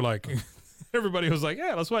 And they were like, everybody was like,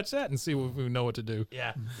 yeah, let's watch that and see if we know what to do.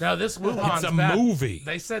 Yeah. No, this Wuhan's It's a bad. movie.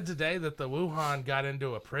 They said today that the Wuhan got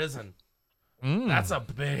into a prison. Mm. That's a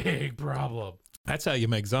big problem. That's how you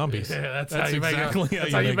make zombies. Yeah, that's how exactly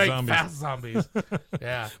that's how you make zombies. fast zombies.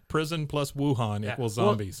 Yeah. Prison plus Wuhan Yeah. equals Well,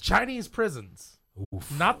 zombies. Chinese prisons,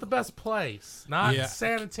 Oof. not the best place. Not Yeah.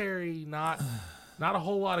 sanitary. Not a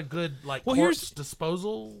whole lot of good Well, corpse here's-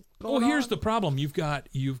 disposal. Well, going here's on. the problem. You've got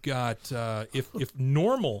if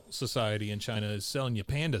normal society in China is selling you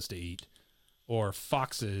pandas to eat, or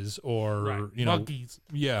foxes, or Right. Monkeys.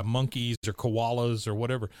 monkeys or koalas or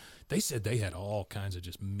whatever. They said they had all kinds of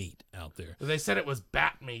just meat out there. They said it was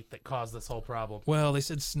bat meat that caused this whole problem. Well, they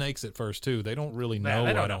said snakes at first too. They don't really know.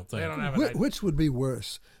 They I don't don't They think. don't have an idea. Which would be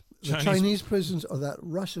worse, the Chinese- Chinese prisons or that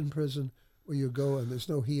Russian prison where you go and there's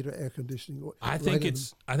no heat or air conditioning? I right think in-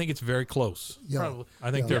 it's very close. yeah. Probably.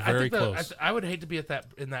 I think Yeah. they're very I think close. I would hate to be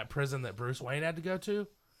in that prison that Bruce Wayne had to go to.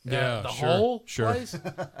 Yeah, the sure, whole sure. place.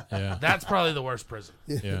 Yeah, That's probably the worst prison.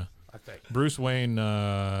 yeah. I think. Bruce Wayne,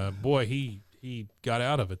 boy, he got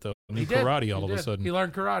out of it though. He He did. karate all He of a did. sudden. He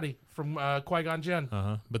learned karate from Qui-Gon Jinn.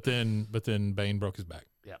 But then Bane broke his back.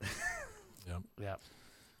 Yeah. Yep. Yeah.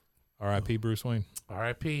 R.I.P. Bruce Wayne.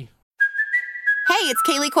 R.I.P. Hey, it's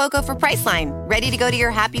Kaylee Cuoco for Priceline. Ready to go to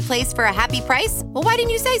your happy place for a happy price? Well, why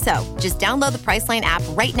didn't you say so? Just download the Priceline app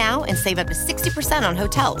right now and save up to 60% on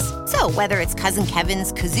hotels. So whether it's Cousin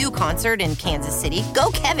Kevin's Kazoo concert in Kansas City,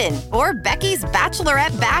 go Kevin, or Becky's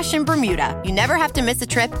Bachelorette Bash in Bermuda, you never have to miss a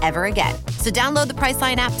trip ever again. So download the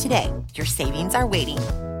Priceline app today. Your savings are waiting.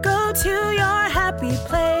 Go to your happy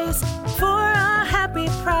place for a happy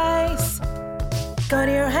price. Go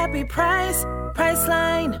to your happy price,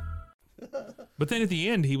 Priceline. But then at the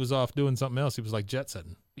end, he was off doing something else. He was like jet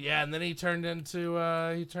setting. Yeah, and then he turned into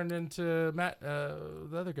Matt,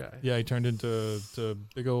 the other guy. Yeah, he turned into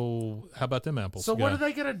big old. How about them apples? So what guy. are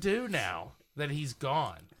they gonna do now that he's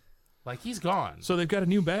gone? Like he's gone. So they've got a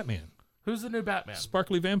new Batman, Who's the new Batman?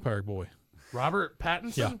 sparkly vampire boy. Robert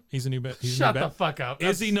Pattinson? Yeah, he's a new Batman. Shut the fuck up.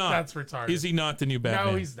 Is he not? That's retarded. Is he not the new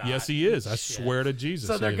Batman? No, he's not. Yes, he is. I Shit. swear to Jesus.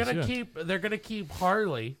 So they're he is, gonna yeah. keep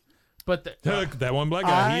Harley, but Look, that one black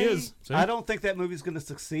guy. He is. See? I don't think that movie's going to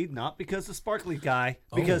succeed, not because of Sparkly Guy,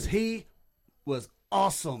 because he was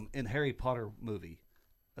awesome in Harry Potter movie,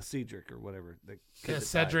 a Cedric or whatever. The kid that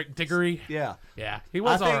Cedric died. Diggory. Yeah. Yeah, he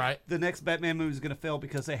was I think all right. The next Batman movie is going to fail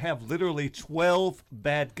because they have literally 12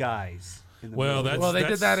 bad guys in the Well, movie. Well, they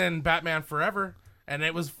did that in Batman Forever, and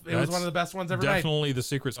it was one of the best ones ever made. Definitely the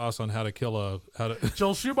secret sauce on how to kill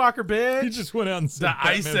Joel Schumacher, bitch. He just went out and said The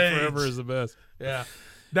Ice Batman Age. Forever is the best. Yeah.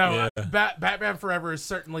 No, Yeah. Batman Forever is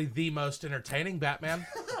certainly the most entertaining Batman.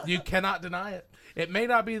 You cannot deny it. It may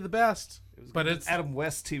not be the best, but it's Adam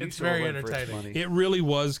West TV it's show very went for its entertaining. money. It really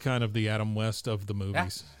was kind of the Adam West of the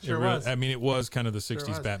movies. sure It really- was. I mean, it was kind of the Sure 60s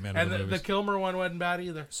was. Batman and of the the movies. Kilmer one wasn't bad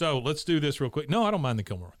either. So let's do this real quick. No, I don't mind the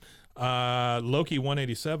Kilmer one. Loki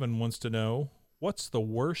 187 wants to know, what's the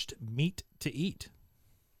worst meat to eat?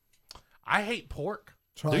 I hate pork.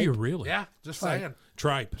 Tripe. Do you really? Yeah, just Tripe. saying.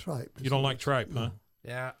 Tripe. Tripe. You don't like tripe, huh?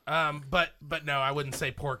 Yeah. But no, I wouldn't say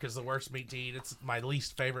pork is the worst meat to eat. It's my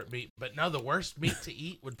least favorite meat. But no, the worst meat to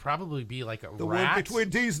eat would probably be like a The rat. one between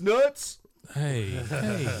these nuts. Hey,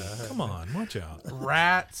 come on, watch out.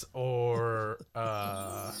 Rats or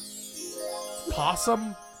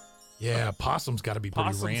possum. Yeah, possum's got to be pretty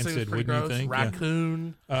Possum seems rancid, pretty wouldn't gross. you think? Yeah.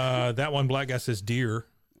 Raccoon. That one black guy says deer.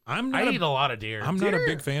 I'm not I eat a lot of deer. I'm not a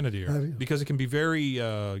big fan of Have deer you? because it can be very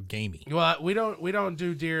gamey. Well, we don't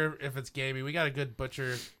do deer if it's gamey. We got a good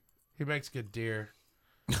butcher. He makes good deer.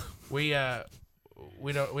 we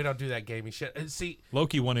don't do that gamey shit. See,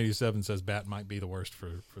 Loki 187 says bat might be the worst for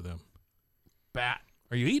them. bat.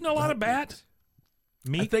 Are you eating a lot of bat?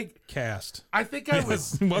 Meat cast. I think I would.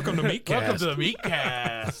 Welcome to Meat Cast. Welcome to the Meat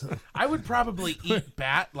Cast. I would probably eat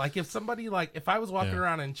bat. Like if somebody if I was walking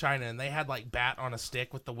around in China and they had like bat on a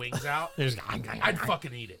stick with the wings out, I'd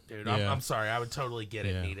fucking eat it, dude. Yeah. I'm sorry. I would totally get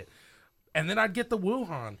it and eat it. And then I'd get the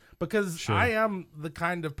Wuhan because I am the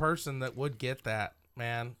kind of person that would get that,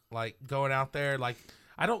 man. Like going out there, like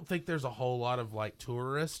I don't think there's a whole lot of like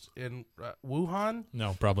tourists in Wuhan.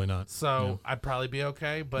 No, probably not. So I'd probably be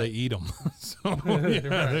okay. But they eat them, so they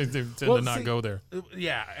tend to not go there.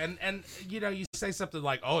 Yeah, and you say something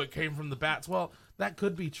like, "Oh, it came from the bats." Well, that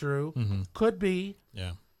could be true. Could be.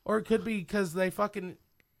 Yeah. Or it could be because they fucking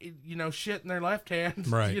shit in their left hand.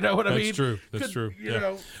 Right. You know what I mean? That's true. That's true. You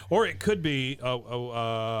know. Or it could be.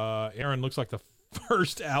 Aaron looks like the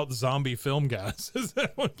first out zombie film guys. Is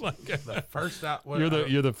that what like the first out?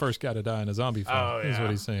 You're the first guy to die in a zombie film. Oh, Is what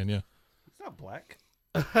he's saying. Yeah. It's not black.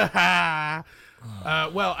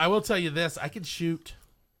 Well, I will tell you this: I can shoot,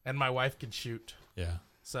 and my wife can shoot. Yeah.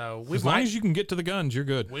 So as long as you can get to the guns, you're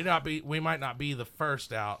good. We might not be the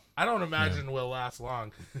first out. I don't imagine we'll last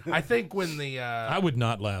long. I think when the I would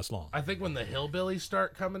not last long. I think when the hillbillies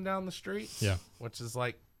start coming down the streets, which is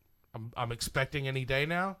like I'm expecting any day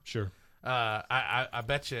now. Sure. I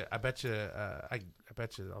bet you I'll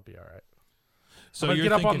be all right. So I'm you're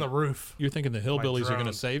get up thinking, on the roof. You're thinking the hillbillies are going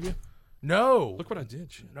to save you? No. Look what I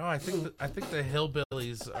did. Shit. No, I think the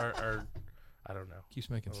hillbillies are I don't know. Keeps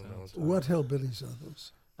making sounds. What hillbillies are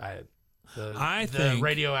those? The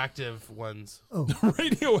radioactive ones. Oh,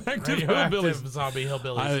 radioactive hillbillies. Zombie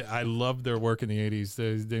hillbillies. I loved their work in the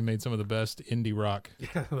 80s. They made some of the best indie rock.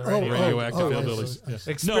 Radioactive hillbillies.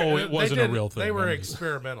 Yes. No, it wasn't a real thing. They were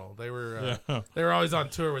experimental. They were they were always on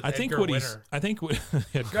tour with Edgar Winter.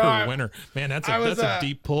 Edgar Winter. Man, that's a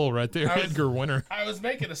deep pull right there. Edgar Winter. I was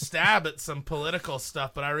making a stab at some political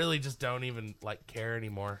stuff, but I really just don't even care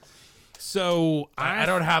anymore. So I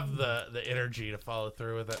don't have the energy to follow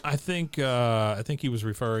through with it. I think he was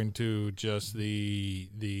referring to just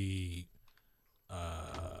the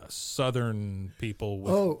southern people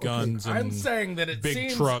with guns and I'm saying that it big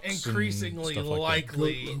seems trucks increasingly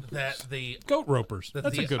likely that the goat ropers.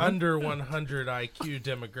 That's a good under 100 IQ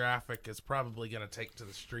demographic is probably going to take to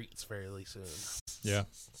the streets fairly soon. Yeah.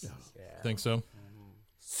 Think so?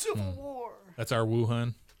 Civil War. That's our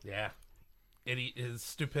Wuhan. Yeah. His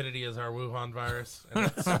stupidity is our Wuhan virus, and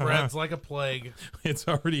it spreads like a plague. It's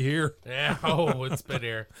already here. Yeah, it's been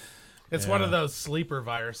here. It's one of those sleeper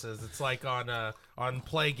viruses. It's like on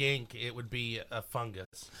Plague Inc. It would be a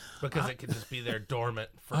fungus because it could just be there dormant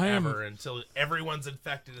forever until everyone's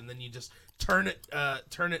infected, and then you just turn it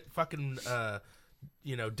fucking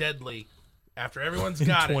deadly after everyone's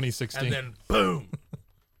got 2016. it, and then boom.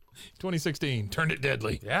 2016 turned it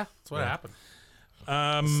deadly. Yeah, that's what happened.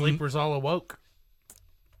 Sleepers all awoke.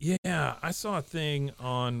 Yeah, I saw a thing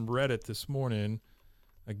on Reddit this morning.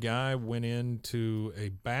 A guy went into a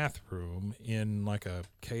bathroom in like a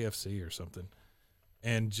KFC or something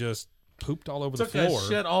and just pooped all over the floor. Took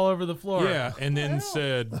shit all over the floor. Yeah, and then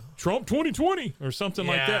said Trump 2020 or something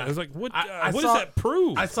like that. I was like, what? What does that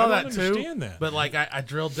prove? I saw that too. Understand that. But I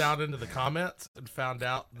drilled down into the comments and found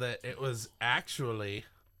out that it was actually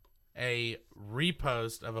a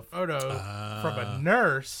repost of a photo from a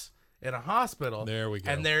nurse in a hospital. There we go.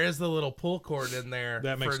 And there is the little pull cord in there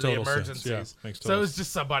that makes for total the emergencies. Sense. Yeah, makes total so it was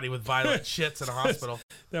just somebody with violent shits in a hospital.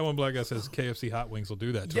 That one black guy says KFC hot wings will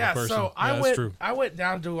do that to a person. So that's true. I went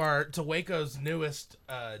down to Waco's newest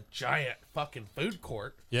giant fucking food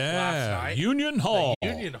court last night. Union Hall.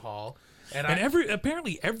 And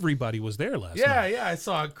apparently everybody was there last night. Yeah. I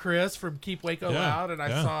saw Chris from Keep Waco Out, and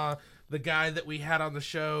I saw the guy that we had on the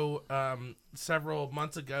show several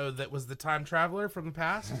months ago that was the time traveler from the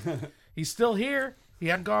past. He's still here. He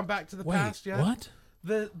hadn't gone back to the past yet. What?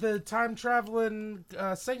 The time traveling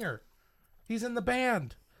singer. He's in the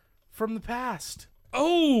band from the past.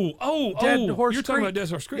 You're Horse talking about Creek. Dead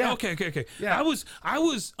Horse Creek. Yeah. Okay. Yeah. I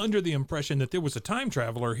was under the impression that there was a time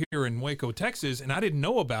traveler here in Waco, Texas, and I didn't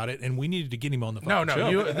know about it, and we needed to get him on the phone.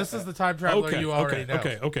 No. This is the time traveler you already know.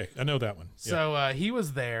 Okay. I know that one. So he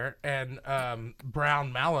was there, and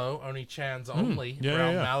Brown Mallow, Oni Chan's only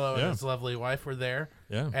Brown Mallow and his lovely wife were there.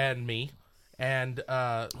 Yeah. And me, and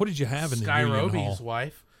what did you have in the Sky Union Hall? Roby's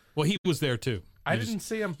wife. Well, he was there too. I didn't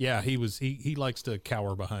see him. Yeah, he was. He likes to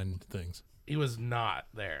cower behind things. He was not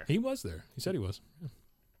there. He was there. He said he was.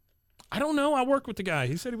 I don't know. I worked with the guy.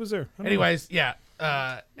 He said he was there. Anyways, yeah.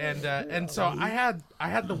 And so I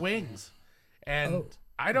had the wings, and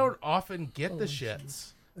I don't often get the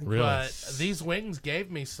shits. Really? But these wings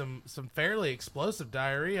gave me some fairly explosive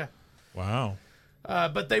diarrhea. Wow.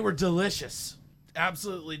 But they were delicious.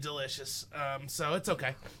 absolutely delicious. So it's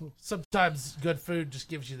okay. Sometimes good food just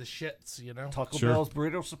gives you the shits, you know. Taco Sure. Bell's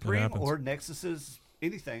Burrito Supreme happens. or Nexus's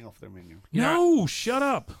anything off their menu. No, shut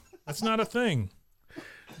up. That's not a thing.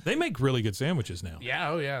 They make really good sandwiches now.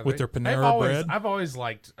 Yeah, oh yeah. With their Panera bread. I've always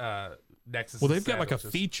liked Nexus. Well, they've got like a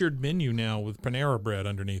featured menu now with Panera bread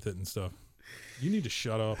underneath it and stuff. You need to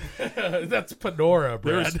shut up. That's Panora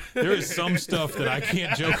bread. There is some stuff that I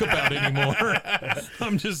can't joke about anymore.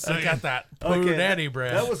 I'm just saying. I got that Okay, Daddy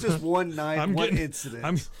bread. That was just one night, incident.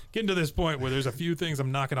 I'm getting to this point where there's a few things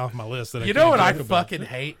I'm knocking off my list that You know what I fucking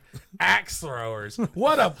hate? Axe throwers.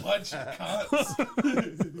 What a bunch of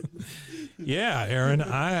cunts. Yeah, Aaron,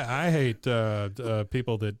 I hate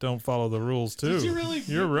people that don't follow the rules too. Did you really?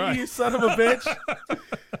 You're right. You son of a bitch.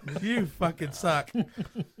 You fucking suck.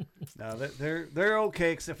 No, they're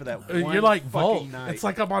okay except for that one You're like fucking Volk. night. It's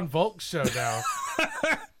like I'm on Volk's show now.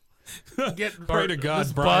 Pray to God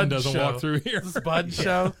this Brian Bud doesn't show. walk through here. This Bud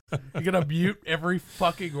show. You're gonna mute every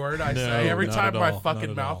fucking word I say every not time at my all, fucking not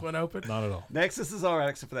at mouth all. went open. Not at all. Nexus is all right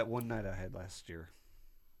except for that one night I had last year.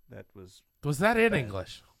 That was that in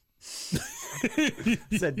English?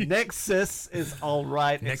 said Nexus is all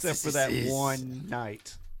right except for that Nexus. one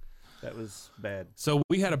night. That was bad. So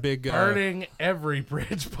we had a big Burning every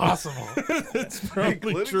bridge possible. It's probably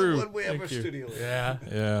Including true. the one we have our Thank you. studio in. Yeah.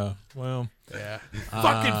 Yeah. Well, Yeah.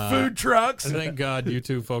 Fucking food trucks. thank God you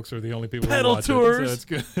two folks are the only people Pedal who watch tours. It,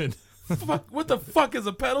 so it's good. Fuck, what the fuck is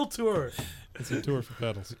a pedal tour? It's a tour for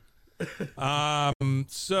pedals.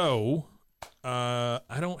 So I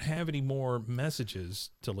don't have any more messages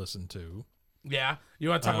to listen to. Yeah. You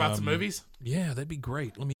want to talk about some movies? Yeah, that'd be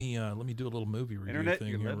great. Let me do a little movie review Internet, thing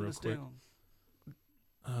you're here letting real us quick.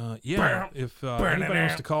 down. Yeah, if anybody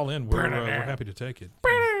wants to call in, we're happy to take it.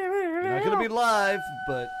 You're not going to be live,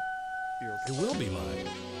 but you're It will be live.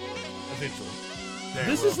 eventually. There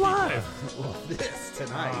This will is be live. Well, this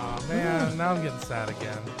tonight. Oh man, now I'm getting sad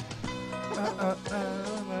again.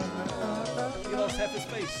 He lost half his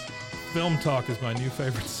face. Film talk is my new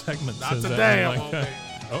favorite segment. Not says today, Aaron I won't be.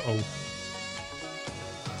 Uh-oh.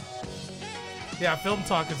 Yeah, film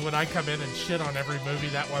talk is when I come in and shit on every movie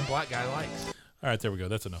that one black guy likes. All right, there we go.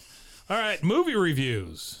 That's enough. All right, movie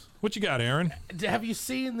reviews. What you got, Aaron? Have you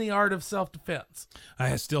seen The Art of Self-Defense?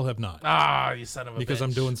 I still have not. Ah, you son of a Because bitch.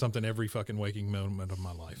 I'm doing something every fucking waking moment of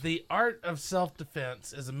my life. The Art of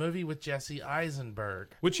Self-Defense is a movie with Jesse Eisenberg.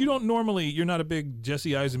 Which you're not a big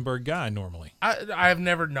Jesse Eisenberg guy normally. I've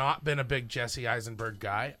never not been a big Jesse Eisenberg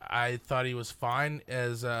guy. I thought he was fine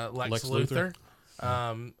as Lex Luthor.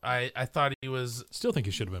 I thought he was. Still think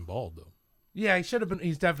he should have been bald, though. Yeah, he should have been.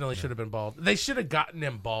 He definitely should have been bald. They should have gotten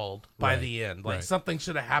him bald by Right, the end. Like right. something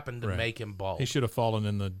should have happened to Right. make him bald. He should have fallen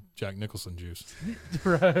in the Jack Nicholson juice.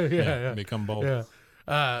 Right? And become bald.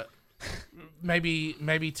 Yeah.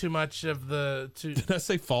 Maybe too much of the. Did I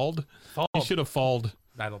say falled? Falled. He should have falled.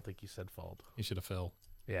 I don't think you said falled. He should have fell.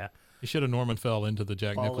 Yeah. He should have Norman fell into the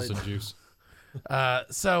Jack Falled. Nicholson juice.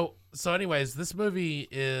 So anyways, this movie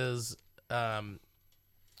is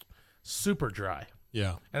super dry.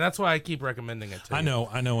 Yeah. And that's why I keep recommending it to you. I know,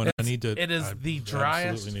 and I need to. It is I the absolutely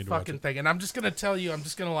driest need to watch fucking it. thing. And I'm just gonna tell you, I'm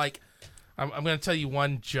gonna tell you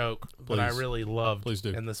one joke that I Please. really loved Please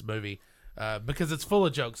do. in this movie. Because it's full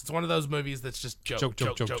of jokes. It's one of those movies that's just joke.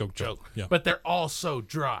 Joke. Yeah. But they're all so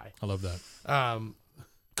dry. I love that.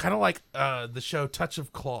 Kind of like the show Touch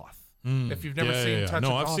of Cloth. If you've never seen Touch of No,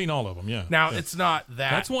 Cloth. I've seen all of them, yeah. Now, Yeah. it's not that.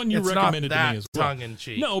 That's one you it's recommended not to that me as well.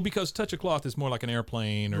 tongue-in-cheek. No, because Touch of Cloth is more like an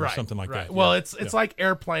airplane or something like that. Well, Yeah. it's Yeah. like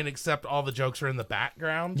Airplane, except all the jokes are in the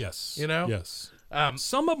background. Yes. You know? Yes.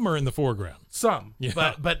 Some of them are in the foreground. Some, Yeah.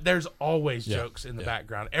 but there's always Yeah. jokes in the Yeah.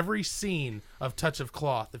 background. Every scene of Touch of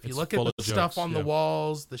Cloth, if you It's look at full the of stuff jokes, on the yeah.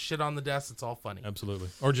 walls, the shit on the desk, it's all funny. Absolutely.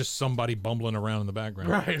 Or just somebody bumbling around in the background.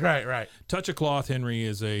 Right. Touch of Cloth, Henry,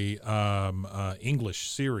 is a English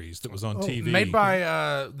series that was on TV. Made by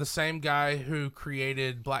the same guy who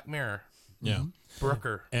created Black Mirror, Yeah.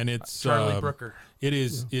 Brooker. And it's Charlie Brooker. It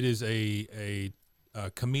is a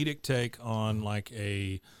comedic take on like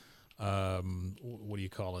a what do you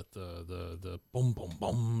call it? The boom boom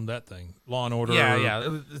boom, that thing. Law and Order.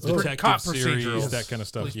 Yeah. It's Detective cop series, procedurals. that kind of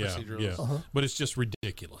stuff. Police Yeah, procedurals. yeah. But it's just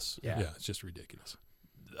ridiculous. Yeah. It's just ridiculous.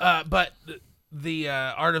 But the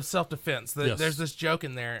Art of Self-Defense, Yes. there's this joke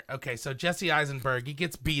in there. Okay, so Jesse Eisenberg, he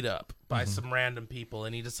gets beat up by some random people,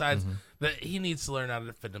 and he decides that he needs to learn how to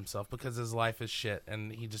defend himself because his life is shit,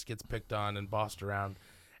 and he just gets picked on and bossed around.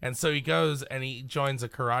 And so he goes and he joins a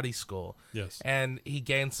karate school. Yes. And he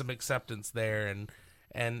gains some acceptance there,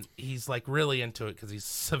 and he's like really into it because he's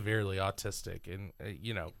severely autistic, and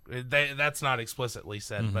that's not explicitly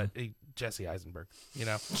said, but Jesse Eisenberg. You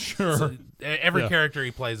know, Sure. So, every Yeah. character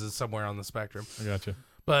he plays is somewhere on the spectrum. I got you.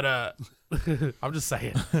 But I'm just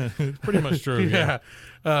saying. Pretty much true. Yeah.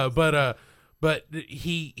 But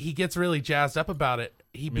he gets really jazzed up about it.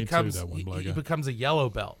 He Me too, becomes that one he black guy. becomes a yellow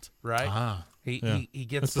belt, right? Ah. He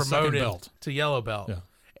gets That's the second promoted belt. to yellow belt. Yeah.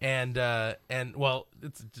 And well,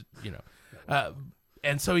 it's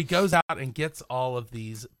and so he goes out and gets all of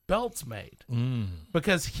these belts made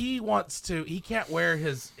because he can't wear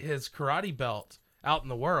his karate belt out in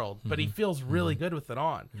the world, but he feels really good with it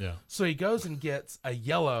on. Yeah. So he goes and gets a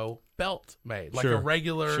yellow belt made, like Sure. a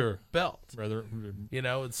regular belt. Rather, You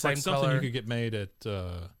know, it's like same something color. you could get made at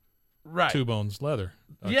Right. Two Bones Leather.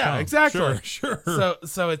 Yeah, exactly. Sure.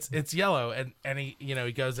 So it's yellow, and he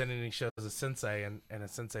he goes in and he shows a sensei, and a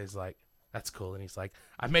sensei's like, that's cool, and he's like,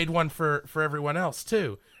 I made one for everyone else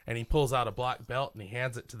too, and he pulls out a black belt and he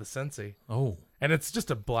hands it to the sensei. Oh. And it's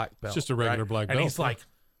just a black belt. just a regular right? black and belt, he's yeah. like,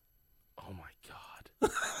 oh my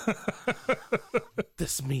god,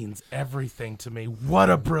 this means everything to me. What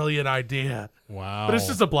a brilliant idea. Wow. But it's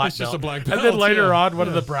just a black It's belt. just a black And then belt, later yeah. on, one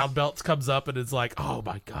of the brown belts comes up and it's like, oh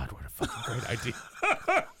my god, what a fucking great idea.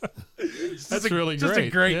 That's really great. Just a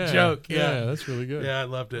great Yeah. joke. Yeah. That's really good. Yeah, I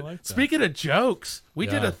loved it. I like that. Speaking of jokes, we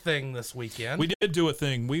did Yeah. a thing this weekend. We did do a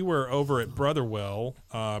thing. We were over at Brotherwell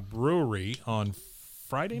Brewery on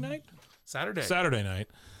Friday night? Saturday night.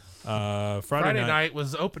 Friday night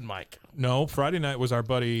was open mic. No, Friday night was our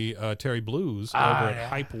buddy Terry Blues over at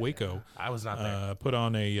Hype Waco. I was not there. Put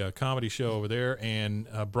on a comedy show over there and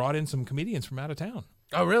brought in some comedians from out of town.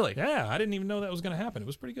 Oh, really? Yeah, I didn't even know that was going to happen. It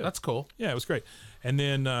was pretty good. That's cool. Yeah, it was great. And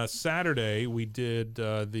then Saturday we did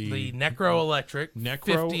the Necro Electric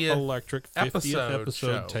 50th episode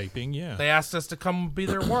show. taping. Yeah, They asked us to come be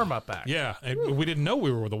their warm-up act. yeah. And we didn't know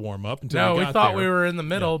we were the warm up until No, we we got thought there. we were in the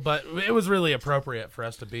middle, but it was really appropriate for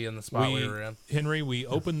us to be in the spot we were in. Henry, we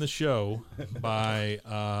opened the show by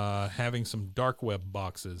having some dark web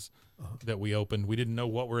boxes that we opened. We didn't know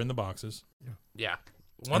what were in the boxes. Yeah.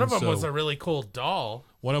 One of And them was so- a really cool doll.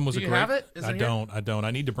 One of them was Do a you great. have it? Is it I here? don't.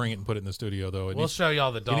 I need to bring it and put it in the studio though. We'll show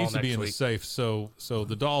y'all the doll It needs to next be in week. the safe. So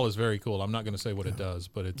the doll is very cool. I'm not going to say what it does,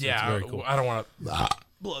 but it's very cool. I don't want to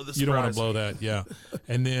blow the surprise. You don't want to blow that, yeah.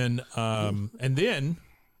 And then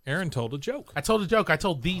Aaron told a joke. I told a joke. I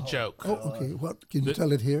told the joke. Oh, okay. What can you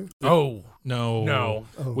tell it here? Oh, No,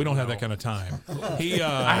 we don't have that kind of time. He,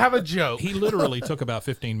 I have a joke. He literally took about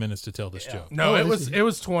 15 minutes to tell this joke. No, Oh, it this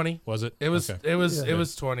was 20. Was it? It was Okay. it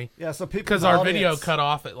was 20. Yeah, so people Because in the our video audience- cut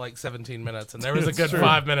off at like 17 minutes, and there was a good true.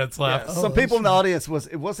 5 minutes left. Yeah, some people in the audience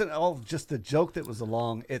it wasn't all just the joke that was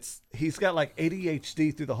along. He's got like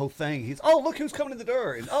ADHD through the whole thing. Look who's coming in the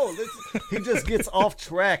door, and he just gets off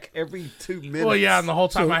track every 2 minutes. Well, yeah, and the whole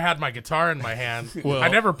time I had my guitar in my hand. Well- I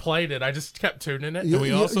never played it. I just kept tuning it.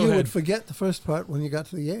 we also you had- would forget the first part when you got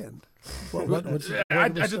to the end. I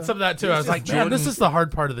did some of that too. I was like, man, this is the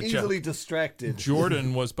hard part of the easily joke. distracted.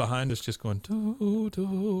 Jordan was behind us just going, doo,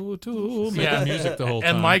 doo, doo, making music the whole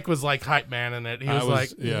time. And Mike was like hype man in it. He was,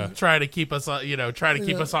 like trying to keep us on,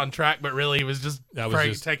 us on track, but really he was just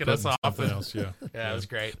taking us off. Something And, else, yeah. yeah, it was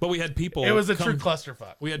great. But we had people. It was a come- true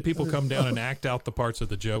clusterfuck. We had people come down and act out the parts of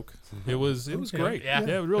the joke. It was great. Yeah. it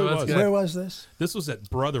really It was was. good. Where was this? This was at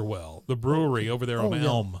Brotherwell, the brewery over there on yeah.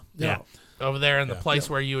 Elm. Yeah. Over there in the place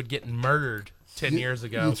where you would get murdered 10 years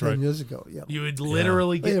ago. That's 10 years ago, yeah. You would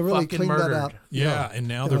literally They get really fucking cleaned that murdered. up. Yeah, and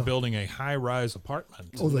now they're building a high-rise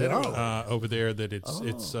apartment. Oh, they are? Over there. That it's what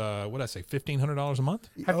did I say, $1,500 a month?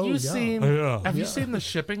 Have Oh, you yeah. seen? Yeah. Have you seen the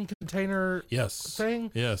shipping container Yes. thing?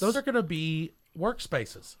 Yes. Those are going to be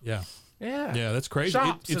workspaces. Yeah. Yeah. Yeah, that's crazy.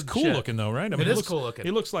 Shops It's and cool shit. looking though, right? I It is looks, cool looking.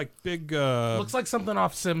 It looks like big. Looks like something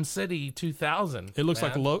off SimCity 2000. it looks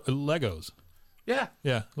man. like Legos. Yeah.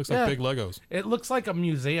 Yeah, looks Yeah. like big Legos. It looks like a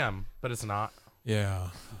museum, but it's not. Yeah,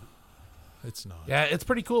 it's not. Yeah, it's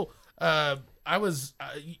pretty cool. I was.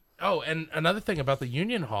 And another thing about the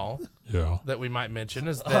Union Hall Yeah. that we might mention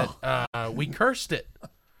is that we cursed it.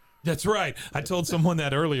 That's right. I told someone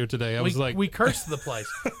that earlier today. I was like, we cursed the place.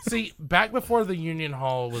 See, back before the Union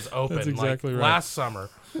Hall was open, That's exactly like right. last summer,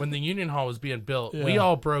 when the Union Hall was being built, we Yeah.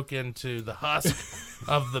 all broke into the husk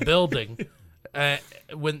of the building.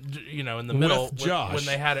 When in the middle, Josh. when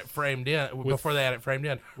they had it framed in, before they had it framed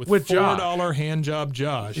in, with Josh. $4 hand job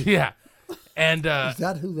Josh. Yeah, and Is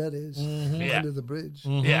that who that is? Yeah. Under the bridge?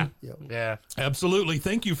 yeah, Yeah. yeah, Absolutely.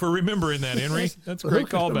 Thank you for remembering that, Henry. That's a Well, great who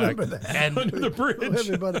could callback. remember that? and Under the Oh, bridge.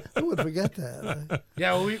 everybody, who would forget that?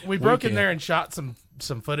 yeah. Well, we broke in can't. there and shot some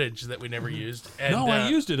footage that we never used. And, No, I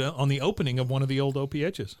used it on the opening of one of the old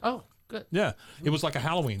OPHs. Oh, good. Yeah, it was like a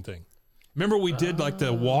Halloween thing. Remember we did like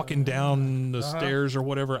the walking down the stairs or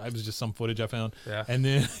whatever? It was just some footage I found. Yeah. And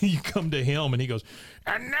then you come to him and he goes,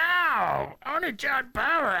 and now, Only John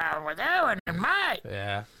Power Hour with Aaron and Mike.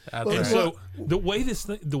 Yeah. And That's right. so the way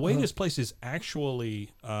this place is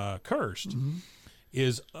actually cursed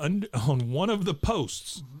is on one of the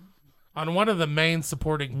posts. On one of the main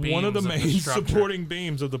supporting beams. One of the main structure. supporting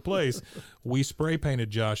beams of the place, we spray painted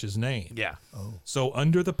Josh's name. Yeah. So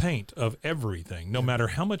under the paint of everything, no matter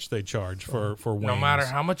how much they charge for wings, No matter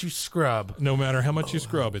how much you scrub. no matter how much you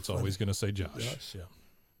scrub, it's always going to say Josh. Yeah.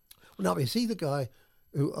 Now, is he the guy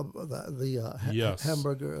who Yes.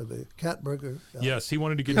 hamburger or the cat burger? Yes, he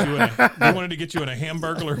wanted to get you in a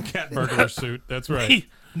hamburger or cat burglar suit. That's right.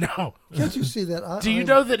 No. Can't you see that? Do you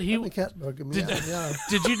know that he I'm the cat burger? Yeah.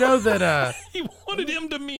 Did you know that He wanted him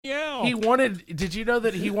to meow. did you know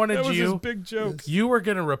that he wanted that was you his big joke. you were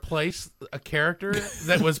going to replace a character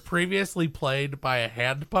that was previously played by a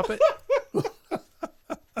hand puppet?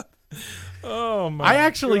 Oh my! I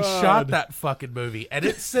actually God. shot that fucking movie, and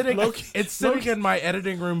it's sitting in my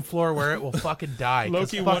editing room floor where it will fucking die.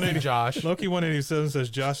 Loki Fucking 180 Josh. Loki 187 says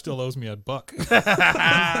Josh still owes me $1.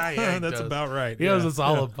 Yeah, he That's does. about right. He owes Yeah. us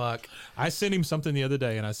all $1. I sent him something the other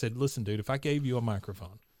day, and I said, "Listen, dude, if I gave you a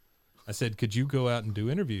microphone, I said, could you go out and do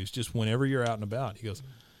interviews just whenever you're out and about?" He goes,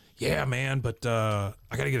 "Yeah, man, but I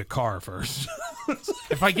got to get a car first."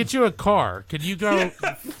 If I get you a car, could you go?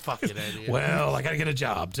 Fucking idiot. Well, I got to get a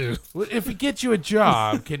job too. If we get you a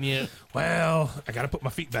job, can you? Well, I got to put my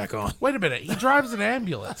feet back on. Wait a minute. He drives an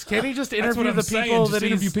ambulance. Can't he just That's interview what I'm the saying. people Just that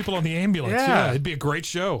interview he's people on the ambulance. Yeah. Yeah, it'd be a great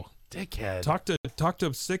show. dickhead? Talk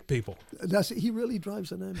to sick people. He really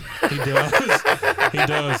drives an ambulance. He does. He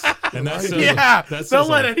does. And that says, Yeah, that says don't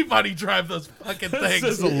a- let anybody drive those fucking that things.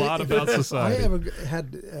 says a lot about I society. ever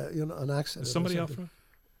had an accident. Is or somebody out something. front?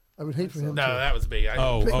 I would hate for him No, to. that was me.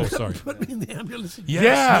 Oh, sorry. Put me in the ambulance. Yes,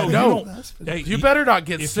 Yeah, you no. don't- hey, You better not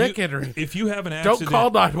get if sick, you, Henry. If you have an Don't accident,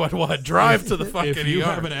 call 911. Drive to the fucking if you ER.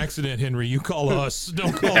 have an accident, Henry, you call us.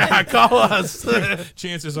 Don't call Yeah, call us.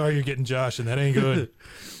 Chances are you're getting Josh, and that ain't good.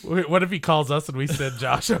 What if he calls us and we send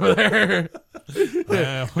Josh over there?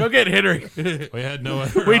 Yeah, Go get Henry. we had no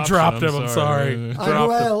other We option, dropped him. I'm sorry. I'm Dropped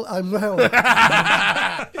well. I'm well.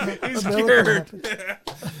 He's A miracle cured. happened.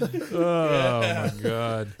 Oh my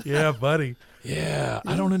God. Yeah, buddy. Yeah,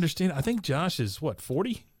 I don't understand. I think Josh is what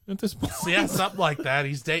 40 at this point. So yeah, something like that.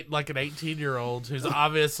 He's dating like an 18-year-old who's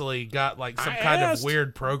obviously got like some I kind asked. of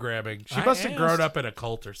weird programming. She I must have grown asked. up in a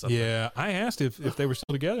cult or something. Yeah, I asked if they were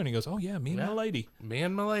still together, and he goes, "Oh yeah, me and Yeah. my lady." Me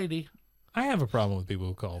and Milady. I have a problem with people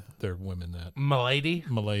who call their women that. Milady?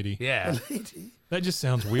 Milady. Yeah. That just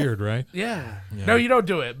sounds weird, right? Yeah. Yeah. No, you don't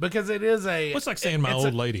do it because it is a. What's like saying my it's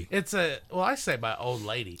old a- lady? It's a. Well, I say my old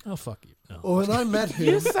lady. Oh fuck you. No. Well, when I met him,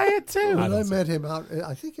 You say it too. when I don't say met him out,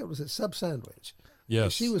 I think it was at Sub Sandwich.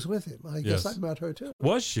 Yes. She was with him. I Yes. guess I met her too.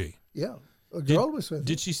 Was she? Yeah, a girl was with him.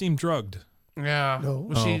 Did she seem drugged? Yeah. No.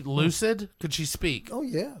 Was she Oh. lucid? Could she speak? Oh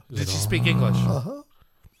yeah. Did she speak English? Uh-huh.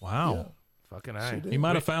 Wow. Fucking A. He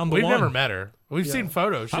might have found the We've one. never met her. We've seen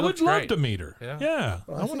photos. She I looks would love great. to meet her. Yeah.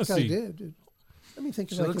 Well, I want to think see. I did. Let me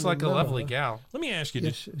think. If She I looks can like a remember lovely her. gal. Let me ask you: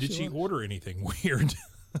 Yes, Did she was. order anything weird?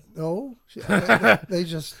 No, they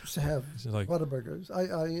just have She's like- Whataburgers.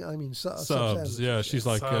 I mean Subs. sandwiches. Yeah, she's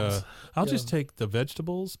like, Subs. I'll just take the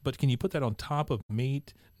vegetables, but can you put that on top of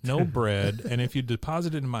meat? No bread, and if you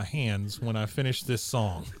deposit it in my hands when I finish this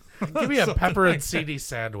song. Give me a pepperoncini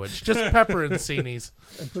sandwich. Just pepperoncinis.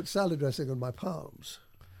 and put salad dressing on my palms.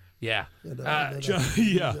 Yeah. You know, Uh, and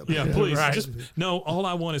then Yeah, please. Right. Just no. All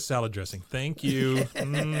I want is salad dressing. Thank you.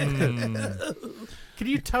 Mm. Can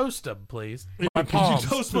you toast them, please? My Could palms. you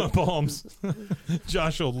toast my palms?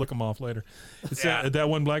 Josh will look them off later. It's, Yeah. that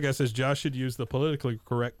one black guy says Josh should use the politically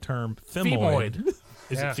correct term femoid. Femoid.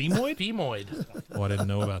 Is Yeah. it femoid? Femoid. Oh, I didn't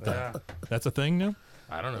know about that. That's a thing now?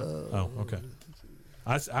 I don't know. Oh, okay.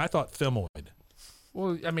 I thought femoid.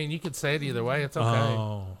 Well, I mean, you could say it either way. It's okay.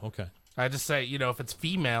 Oh, okay. I just say, if it's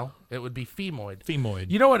female, it would be femoid. Femoid.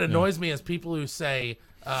 You know what annoys me is people who say,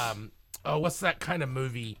 oh, what's that kind of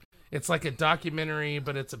movie? It's like a documentary,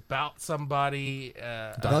 but it's about somebody.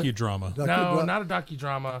 Docudrama. No, not a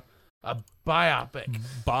docudrama. A biopic.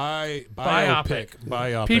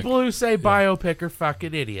 Biopic. People who say biopic are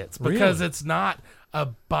fucking idiots because Really? it's not a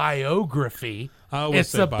biography. I always It's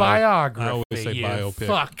say a bio- biography. I always say you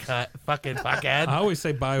biopic. fucking fuckhead. I always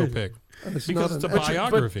say biopic it's because not it's a an But you-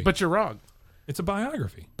 biography. But you're wrong. It's a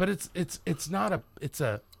biography. But it's not a It's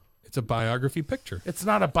a biography picture. it's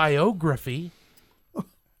not a biography.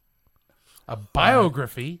 A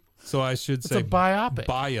biography. So I should It's say a biopic.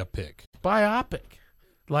 biopic. Biopic.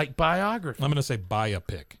 Like biography. I'm going to say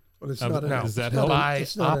biopic. Well, it's Uh, not no. an, Does that it's not help? an-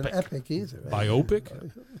 It's not an Biopic. epic either. Right?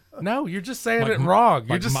 Biopic? No, you're just saying Like- it wrong.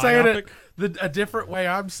 You're like just saying myopic? it a different way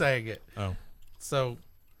I'm saying it. Oh. So,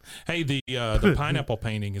 Hey, the pineapple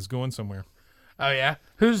painting is going somewhere. oh yeah,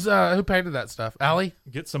 who painted that stuff? Allie?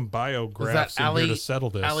 Get some biographs in Ali- here to settle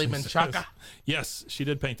this. Ali he says. Menchaca? Yes, she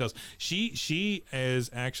did paint those. She is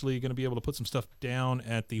actually going to be able to put some stuff down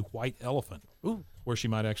at the White Elephant, where she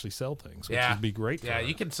might actually sell things, which would be great. Yeah, for her.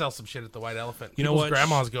 you can sell some shit at the White Elephant. You know People's what?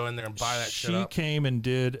 grandmas go in there and buy that shit She up. came and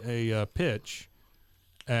did a pitch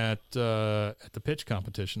at the pitch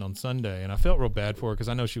competition on Sunday, and I felt real bad for her because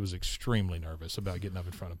I know she was extremely nervous about getting up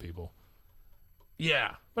in front of people.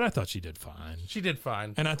 Yeah, But I thought she did fine. she did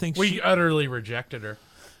fine. And I think we she, utterly rejected her.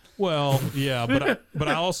 well, yeah, but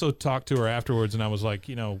I also talked to her afterwards, and I was like,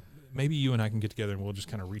 maybe you and I can get together and we'll just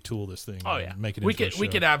kind of retool this thing. Oh and yeah, make it. we into a could we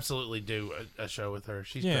show. could absolutely do a show with her.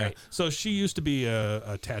 She's great. So she used to be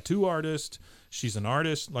a tattoo artist. She's an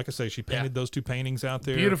artist. Like I say, she painted those two paintings out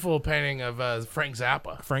there. Beautiful painting of Frank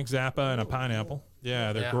Zappa. Frank Zappa and a pineapple.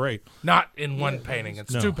 Yeah, they're great. Not in one painting.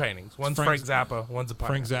 It's No. two paintings. One's Frank Zappa. One's a pineapple.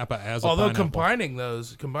 Frank Zappa as a Although pineapple. combining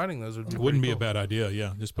those would be Wouldn't be pretty a bad idea.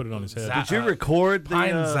 Yeah, just put it on his head. Zap- Did you record the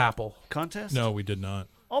Pine Zapple. contest? No, we did not.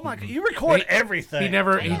 Oh my god, you record everything. He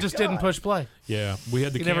never. Oh He my just God. didn't push play. Yeah, we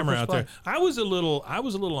had the He never camera pushed out there. play. I was a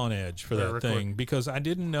little on edge for that record. thing because I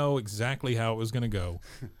didn't know exactly how it was going to go.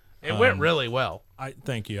 It went really well.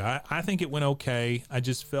 Thank you. I think it went okay. I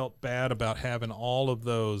just felt bad about having all of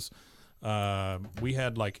those. We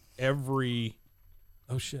had like every.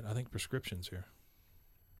 Oh shit! I think prescription's here.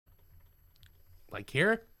 Like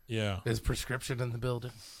here, Yeah, is prescription in the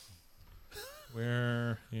building.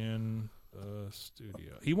 we're in the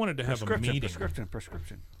studio. He wanted to have a meeting.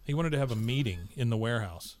 Prescription. He wanted to have a meeting in the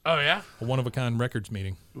warehouse, Oh yeah. a one-of-a-kind records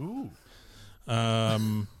meeting. Ooh.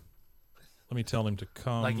 Let me tell him to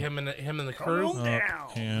come. Like him and the crew.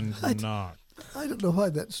 up and knock. I don't know why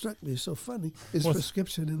that struck me so funny. Is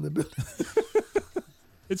prescription in the building?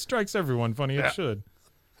 It strikes everyone funny. Yeah. It should.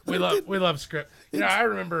 We love script. I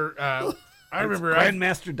remember.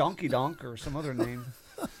 Grandmaster Donkey Donk or some other name.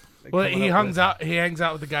 Well, he hangs out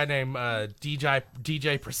with a guy named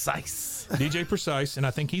DJ Precise. DJ Precise, and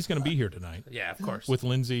I think he's going to be here tonight. Yeah, of course. With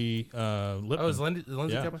Lindsay Lipman. Oh, is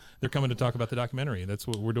Lindsay coming? They're coming to talk about the documentary. That's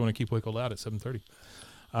what we're doing at Keep Wickle Out at 7:30.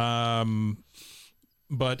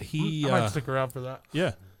 But he... I might stick around for that. Yeah.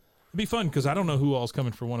 It'd be fun because I don't know who all's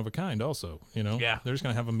coming for One of a Kind also, Yeah. They're just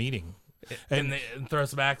going to have a meeting. And throw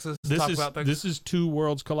some axes, talk about things. This is two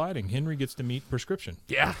worlds colliding. Henry gets to meet Prescription.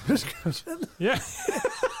 Yeah. Yeah.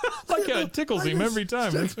 Like it tickles him every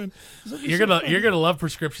time. You're gonna love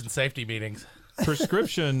prescription safety meetings.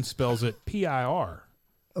 Prescription spells it PIR.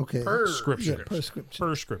 Okay. Prescription. Yeah, prescription.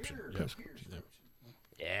 Prescription.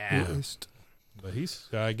 Yeah. But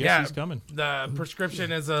I guess he's coming. The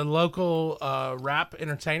Prescription is a local rap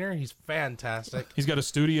entertainer. He's fantastic. He's got a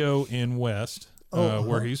studio in West,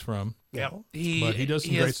 where he's from. Yep. But he does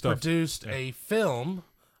some great stuff. Produced a film,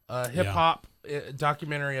 hip hop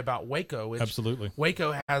documentary about Waco. Which Absolutely.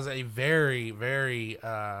 Waco has a very, very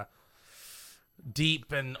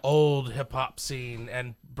deep and old hip hop scene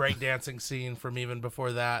and breakdancing scene from even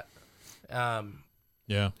before that.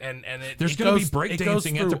 Yeah. And There's going to be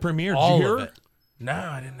breakdancing at the premiere. Did you hear? Of it. No,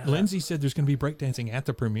 I didn't know. Lindsay said there's going to be breakdancing at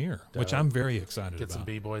the premiere, which I'm very excited Get about. some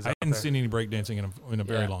B-boys I out hadn't there. seen any breakdancing in a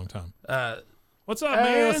very long time. What's up, Hey,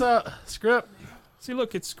 man? what's up, Script? See,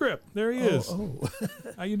 look, it's Script. There he is. Oh.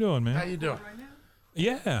 How you doing, man? How you doing?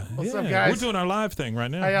 Yeah. What's yeah. up, guys? We're doing our live thing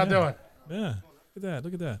right now. How y'all doing? Yeah.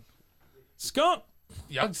 Look at that. Skunk.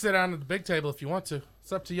 Y'all can sit down at the big table if you want to.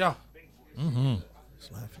 It's up to y'all. Mm-hmm.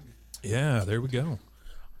 Yeah, there we go.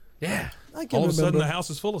 Yeah. I can All of a sudden, remember- the house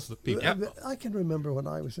is full of people. I can remember when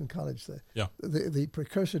I was in college. Yeah. The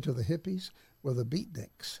precursor to the hippies were the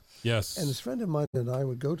beatniks. Yes. And this friend of mine and I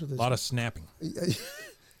would go to this. A lot of snapping.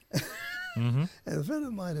 And a friend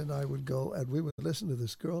of mine and I would go and we would listen to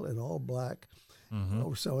this girl in all black,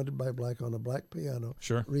 surrounded by black on a black piano,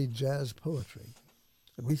 read jazz poetry.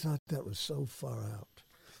 And we thought that was so far out.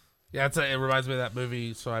 Yeah, it reminds me of that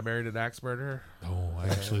movie, So I Married an Axe Murderer. Oh, I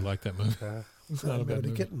actually like that movie. It's not a bad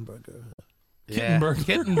movie. Kitten burglar. Yeah,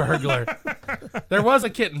 kitten burglar. There was a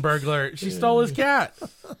kitten burglar. She stole his cat.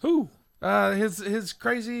 Who? His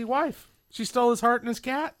crazy wife. She stole his heart and his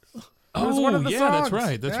cat. It was Oh, one of the yeah, songs. that's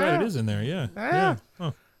right. That's right. It is in there. Yeah. Yeah.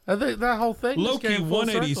 Huh. I think that whole thing. just Loki came full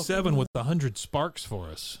 187 with 100 sparks for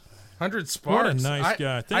us. 100 sparks. What a nice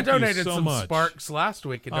guy. Thank I donated you so some much. sparks last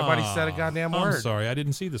week and nobody said a goddamn word. I'm sorry. I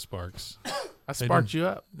didn't see the sparks. I sparked you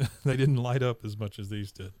up. They didn't light up as much as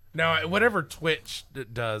these did. No, whatever Twitch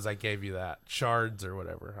does, I gave you that. Shards or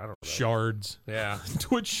whatever. I don't know. Shards. Yeah.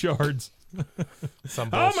 Twitch shards. Some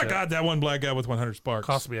Oh bullshit. my God, that one black guy with 100 sparks.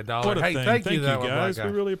 Cost me $1. What a Hey, thing. thank you, that one guys. black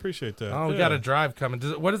guy. We really appreciate that. Oh, we got a drive coming.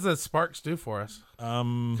 What does the sparks do for us?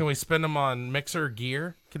 Can we spend them on mixer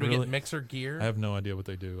gear? Can we Really? get mixer gear? I have no idea what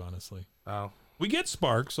they do, honestly. Oh. We get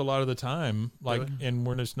sparks a lot of the time, like, and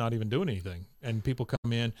we're just not even doing anything. And people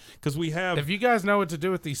come in because we have. If you guys know what to do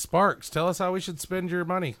with these sparks, tell us how we should spend your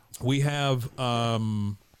money. We have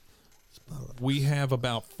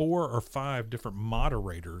about 4 or 5 different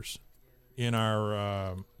moderators in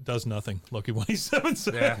our does nothing Loki 27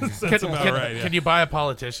 cents. Yeah. That's about right. Yeah. Can you buy a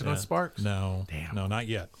politician with sparks? No, no, not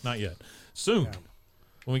yet, not yet. Soon,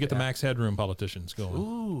 when we get the max headroom politicians going.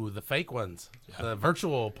 Ooh, the fake ones, the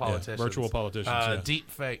virtual politicians, virtual politicians, deep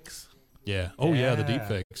fakes. Yeah. Oh yeah, the deep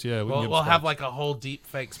fakes. Yeah, we'll have like a whole deep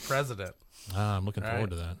fakes president. I'm looking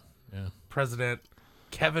forward to that. Yeah. President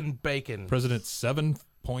Kevin Bacon. President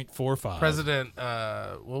 7.45. President.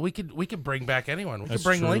 Well, we could bring back anyone. We That's could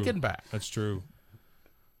bring true. Lincoln back. That's true.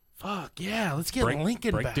 Fuck yeah, let's get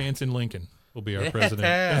Lincoln back. Breakdancing Lincoln will be our president.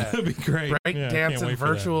 That'd be great. Breakdancing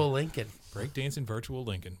virtual Lincoln. Breakdancing virtual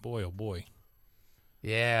Lincoln. Boy, oh boy.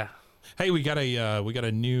 Yeah. Hey, we got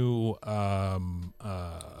a new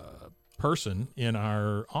person in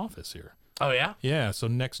our office here. Oh yeah. Yeah. So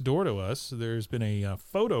next door to us, there's been a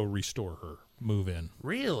photo restorer move in.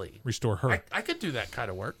 Really? Restore her. I could do that kind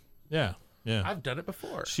of work. Yeah. Yeah. I've done it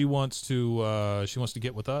before. She wants to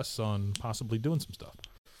get with us on possibly doing some stuff.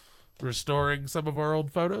 Restoring some of our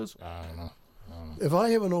old photos. I don't know. If I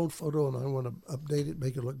have an old photo and I want to update it,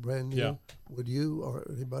 make it look brand new, Yeah. would you or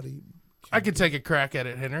anybody? I could take a crack at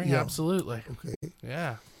it, Henry. Yeah. Absolutely. Okay.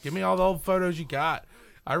 Yeah. Give me all the old photos you got.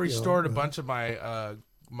 I restored a bunch of my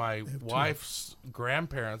my wife's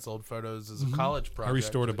grandparents' old photos as a college project. I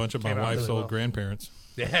restored a bunch of my wife's old grandparents.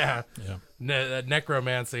 Yeah. Yeah.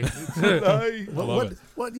 Necromancy.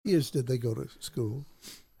 What years did they go to school?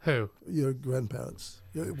 Who? Your grandparents.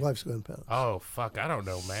 Your wife's grandparents. Oh, fuck. I don't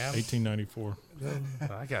know, man. 1894.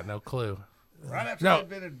 I got no clue. Right after No. they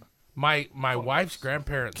invented My wife's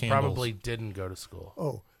grandparents Candles. probably didn't go to school.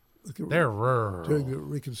 Oh. They're rural. During the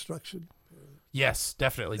Reconstruction. Yes,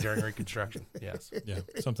 definitely during Reconstruction. Yes. Yeah,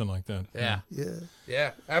 something like that. Yeah. Yeah.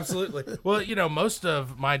 Yeah, absolutely. Well, most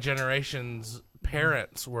of my generation's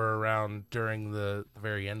parents were around during the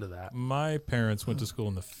very end of that. My parents went to school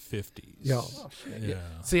in the 50s. Yeah. Yeah.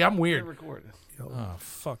 See, I'm weird. Oh,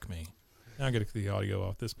 fuck me. Now I got to get the audio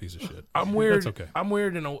off this piece of shit. I'm weird. That's okay. I'm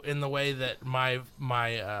weird in the way that my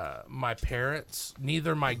parents,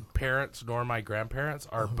 neither my parents nor my grandparents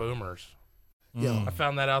are boomers. Yeah. I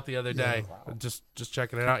found that out the other day. Just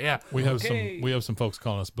checking it out. Yeah. We have some folks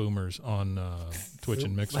calling us boomers on Twitch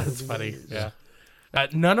and Mixer. That's funny. Yeah.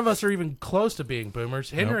 None of us are even close to being boomers.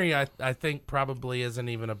 Henry, I think, probably isn't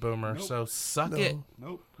even a boomer. Nope. So suck it,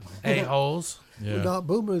 Nope. a-holes. Yeah. Well, now,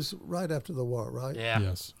 boomers right after the war, right? Yeah.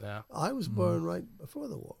 Yes. Yeah. I was born right before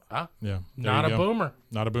the war. Huh? Yeah. There Not you a go. boomer.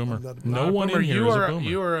 Not a boomer. Not a No Not a one boomer. in here you is are, a boomer.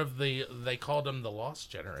 You are of they called them the lost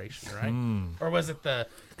generation, right? Or was it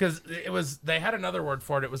because they had another word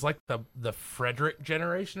for it. It was like the Frederick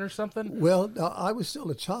generation or something. Well, now, I was still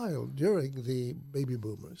a child during the baby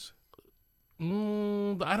boomers.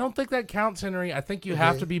 I don't think that counts, Henry. I think you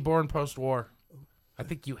have to be born post-war. I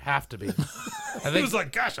think you have to be. I He think was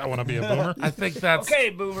like, gosh, I want to be a boomer. I think that's Okay,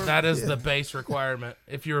 boomer. That is the base requirement.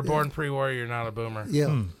 If you were born pre-war, you're not a boomer.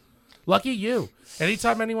 Yeah. Lucky you.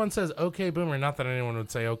 Anytime anyone says "okay, boomer," not that anyone would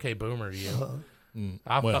say "okay, boomer" to you.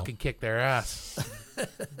 I'll Well. fucking kick their ass.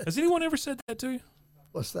 Has anyone ever said that to you?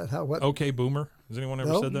 What's that? How? What? Okay, boomer. Has anyone ever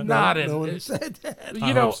No, said that? Not no, in- no one said that. You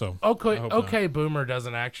I know, hope so. okay, I hope okay, boomer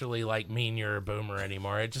doesn't actually mean you're a boomer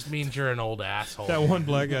anymore. It just means you're an old asshole. That one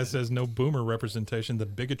black guy says no boomer representation. The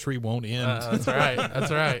bigotry won't end. That's right.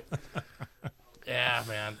 That's right. Yeah,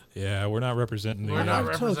 man. Yeah, we're not representing the. We're not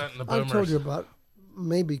I've told- representing the I've told boomers. you about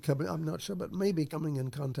maybe coming. I'm not sure, but maybe coming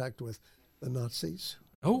in contact with the Nazis.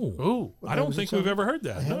 Oh, Ooh. I don't was a think we've child. ever heard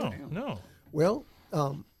that. No, no. Well,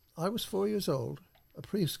 I was 4 years old, a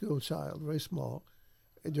preschool child, very small,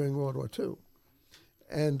 during World War II.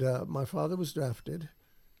 And my father was drafted,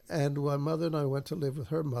 and my mother and I went to live with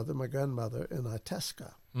her mother, my grandmother, in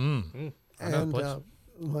Itasca. I know the And place.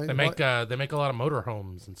 my, They make a lot of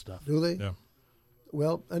motorhomes and stuff. do they? Yeah.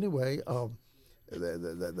 Well, anyway,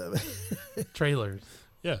 Trailers.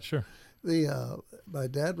 Yeah, sure. my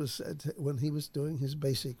dad was when he was doing his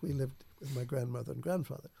basic. We lived with my grandmother and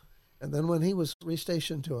grandfather, and then when he was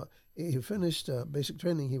restationed he finished basic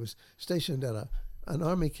training. He was stationed at an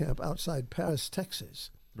army camp outside Paris,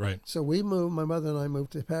 Texas. Right. So we moved. My mother and I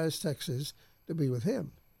moved to Paris, Texas, to be with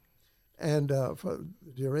him, and for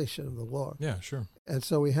the duration of the war. Yeah, sure. And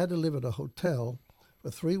so we had to live at a hotel for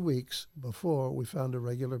 3 weeks before we found a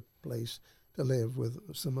regular place to live with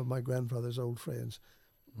some of my grandfather's old friends.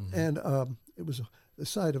 And it was the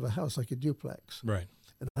side of a house like a duplex. Right.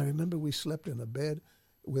 And I remember we slept in a bed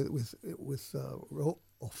with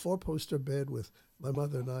a four-poster bed with my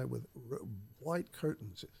mother and I with white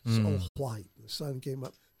curtains. It's all white. The sun came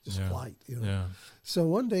up, just white. You know. Yeah. So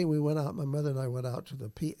one day we went out. My mother and I went out to the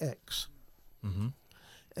PX,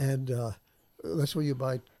 and that's where you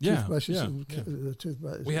buy toothbrushes and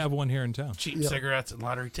toothbrushes. We have one here in town. Cheap cigarettes and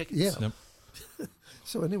lottery tickets. Yeah. Yep.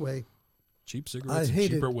 So anyway, Cheap cigarettes and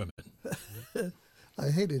cheaper women. I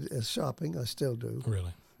hated shopping. I still do.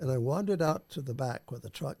 Really? And I wandered out to the back where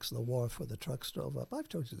the wharf where the trucks drove up. I've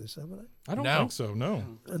told you this, haven't I? I don't think so, no.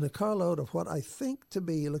 And a carload of what I think to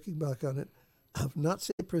be, looking back on it, of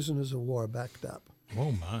Nazi prisoners of war backed up.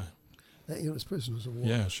 Oh, my. It was prisoners of war.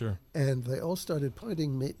 Yeah, sure. And they all started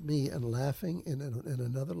pointing at me and laughing in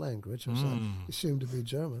another language, which I assumed to be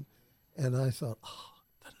German. And I thought,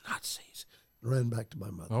 the Nazis. Ran back to my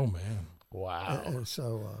mother. Oh, man. Wow. And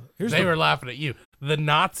so they were laughing at you. The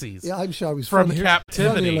Nazis. Yeah, I'm sure I was from funny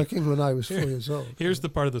captivity. looking when I was 4 years old. Here's the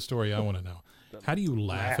part of the story I want to know. How do you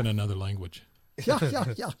laugh in another language? Yeah.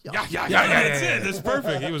 That's it. That's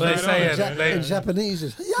perfect. He was They right say on. In Japanese,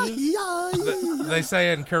 is They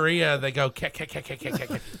say in Korea they go kek kek kek kek kek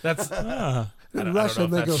kek. That's in Russia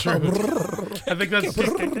they go. I think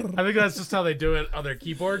that's just how they do it on their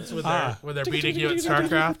keyboards when they're beating you at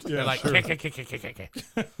StarCraft. They're like kek kek kek kek kek kek.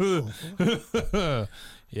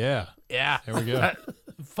 Yeah. There we go.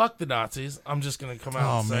 Fuck the Nazis. I'm just gonna come out.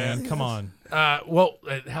 Oh and say man, it. come on. How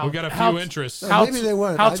We got a few interests. How, Maybe they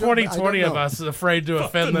weren't. How I don't 2020 of know. us is afraid to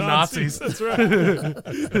offend the Nazis. That's right.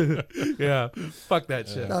 Yeah, fuck that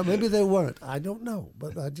shit. Maybe they weren't. I don't know,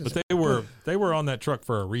 but I just. But they were on that truck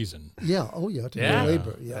for a reason. Yeah. Oh yeah. To Yeah. do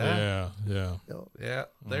labor. Yeah. Yeah. Yeah,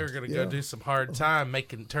 they were gonna go do some hard time,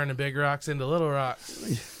 turning big rocks into little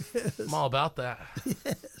rocks. I'm all about that.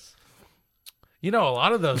 You know, a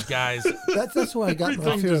lot of those guys, That's why I got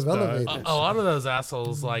my fear of elevators. a lot of those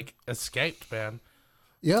assholes like escaped, man.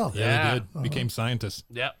 Yeah. Yeah, they did. Became scientists.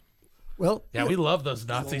 Yep. Well. Yeah, we love those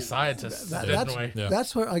Nazi scientists, didn't we? Yeah.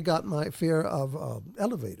 That's where I got my fear of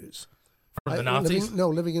elevators. From the Nazis?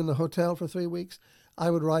 Living in the hotel for 3 weeks, I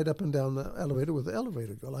would ride up and down the elevator with the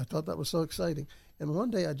elevator girl. I thought that was so exciting. And one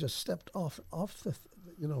day I just stepped off the,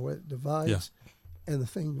 where it divides, and the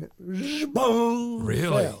thing went, boom,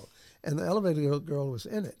 Really? fell. And the elevator girl was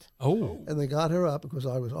in it. Oh. And they got her up because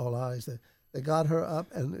I was all eyes. They got her up,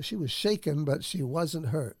 and she was shaken, but she wasn't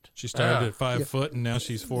hurt. She started at 5 foot, and now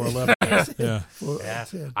she's 4'11". Yeah.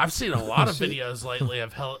 Yeah. I've seen a lot of videos lately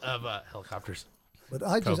of helicopters. But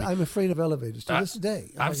I'm afraid of elevators to this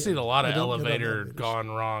day. I've seen a lot of I don't get on elevator elevators. gone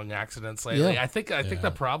wrong accidents lately. Yeah. I think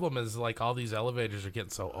the problem is like all these elevators are getting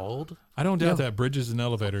so old. I don't doubt that. Bridges and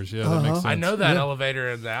elevators. Yeah, that makes sense. I know that elevator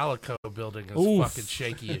in the Alico building is fucking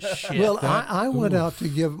shaky as shit. Well, I went out to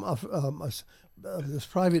give this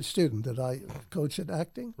private student that I coach at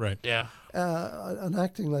acting Right. Yeah. an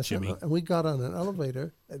acting lesson, and we got on an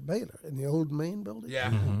elevator at Baylor in the old main building.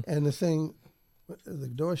 Yeah. And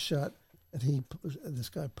the door shut, and this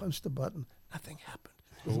guy punched the button. Nothing happened.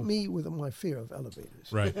 It was me with my fear of elevators.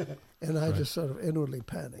 Right. And I just sort of inwardly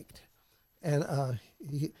panicked. And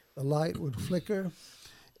the light would flicker.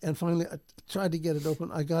 And finally, I tried to get it open.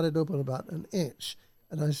 I got it open about an inch.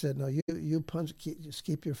 And I said, no, you punch, just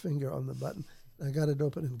keep your finger on the button. And I got it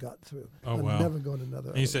open and got through. Oh, I'm wow. never going to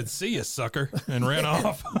another And he said, "See ya, sucker," and ran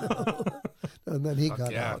off. And then he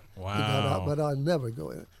got yeah. out. Wow. He got out, but I'll never go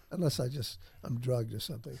in unless I'm drugged or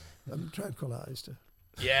something. I'm tranquilized.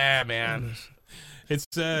 Yeah, man. It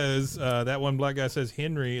says, that one black guy says,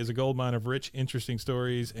 Henry is a gold mine of rich, interesting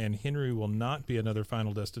stories, and Henry will not be another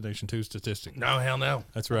Final Destination 2 statistic. No, hell no.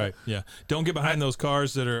 That's right. Yeah. Don't get behind those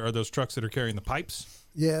cars or those trucks that are carrying the pipes.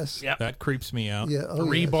 Yes. Yep. That creeps me out. Yeah. Oh,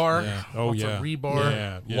 Rebar. Yeah. Oh, Lots yeah. of rebar.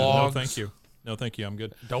 Yeah. Yeah. Logs. No, thank you. No, thank you. I'm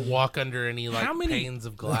good. Don't walk under any panes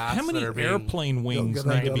of glass. How many that are being, airplane wings get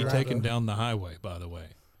need to under be that taken road. down the highway, by the way?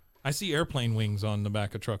 I see airplane wings on the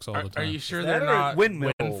back of trucks all the Are time. you sure That they're or not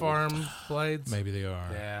windmill? wind farm blades? Maybe they are.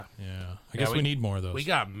 Yeah. Yeah. I guess we need more of those. We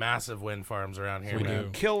got massive wind farms around here, We man. do.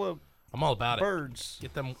 Kill I'm all about birds.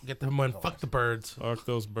 it. Get them when fuck the birds. Fuck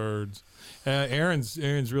those birds. Aaron's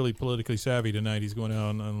really politically savvy tonight. He's going out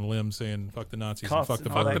on a limb saying fuck the Nazis and fuck the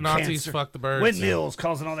Causing all Fuck the birds. that Nazis, cancer. fuck the birds. Windmills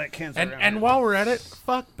causing all that cancer. around And here. while we're at it,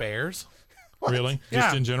 fuck bears. Really? Yeah.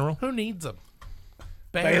 Just in general? Who needs them?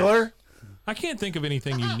 Baylor. I can't think of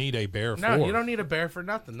anything you need a bear No, for. you don't need a bear for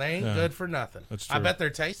nothing. They ain't Yeah. good for nothing. That's I true. bet they're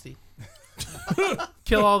tasty.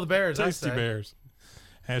 Kill all the bears. I Tasty say. bears.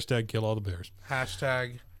 Hashtag kill all the bears.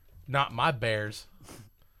 Hashtag not my bears.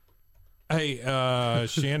 Hey,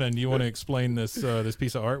 Shannon, you want to explain this this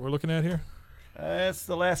piece of art we're looking at here? That's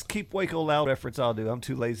the last Keep Waco Loud reference I'll do. I'm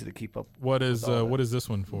too lazy to keep up. What is this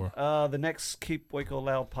one for? The next Keep Waco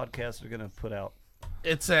Loud podcast we're going to put out.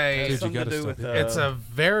 It's a Dude, you something gotta to do stop with, it. it's a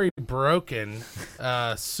very broken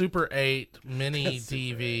Super 8 mini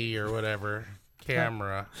DV or whatever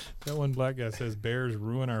camera. That one black guy says bears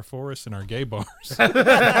ruin our forests and our gay bars. That's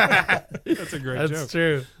a great joke. That's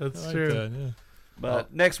true. I That's like true. that, yeah.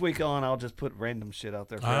 But next week on, I'll just put random shit out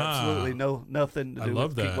there for absolutely nothing to I do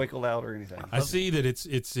love with Keep that. Waco Loud or anything. I see that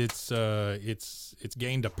it's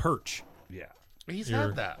gained a perch. Yeah. He's You're-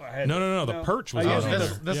 had that. No. The perch was I out usually on This,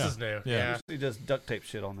 there. this Yeah. is new. Yeah. Yeah. You just duct tape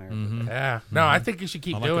shit on there. Mhm. Yeah. No, I think you should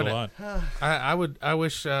keep I like doing it a lot. I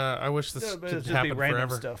wish this Yeah, but could it'd just be happen random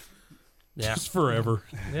forever. stuff. Yeah. Just forever.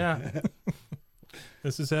 Yeah.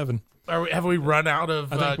 This is heaven. Have we run out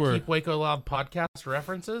of I think we're- Keep Waco Loud podcast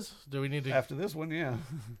references? Do we need to? After this one, yeah.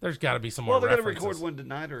 There's got to be some more. Well, they're going to references. record one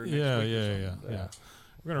tonight or next Yeah. week or something. Yeah.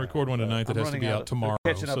 We're gonna record one tonight that I'm has to running be out out of- tomorrow,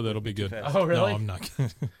 they're catching up so with that'll me be too good. fast. Oh, really? No, I'm not.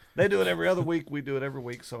 They do it every other week. We do it every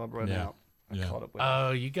week, so I'm running Yeah. out. I Yeah. caught up with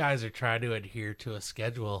Oh, you guys are trying to adhere to a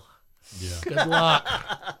schedule. Yeah. Good luck.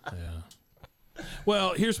 Yeah.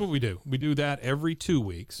 Well, here's what we do. We do that every 2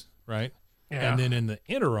 weeks, right? Yeah. And then in the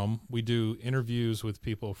interim, we do interviews with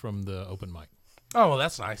people from the open mic. Oh, well,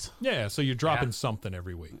 that's nice. Yeah, so you're dropping Yeah. something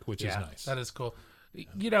every week, which is nice. That is cool.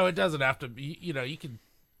 You know, it doesn't have to be. You know, you can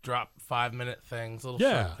drop 5-minute things, little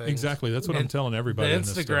Yeah, short things. exactly. That's what I'm telling everybody. The in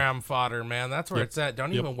this stuff. Instagram fodder, man. That's where Yep. it's at.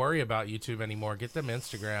 Don't Yep. even worry about YouTube anymore. Get them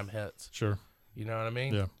Instagram hits. Sure. You know what I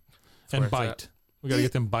mean? Yeah. That's where And it's bite. at. We got to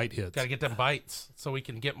get them bite hits. Got to get them bites so we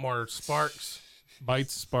can get more sparks.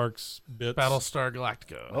 Bites, sparks, bits. Battlestar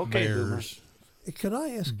Galactica. Okay, Boomer. bears. Can I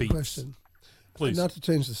ask Beats. a question? Please. Not to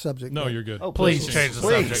change the subject. No, but, you're good. Oh, Please change the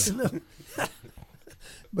Please. subject.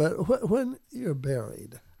 But when you're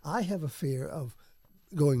buried, I have a fear of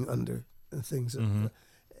going under and things.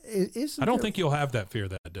 I don't think you'll have that fear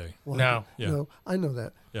that day. Well, No. Yeah. No, I know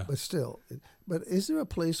that. Yeah. But still. But is there a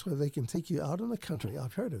place where they can take you out in the country?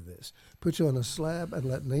 I've heard of this. Put you on a slab and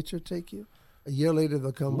let nature take you. A year later,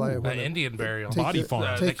 they'll come by and An wanna Indian burial. take Body your, farm.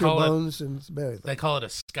 They Take your call it- bones and bury them. They call it a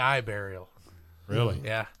sky burial. Really?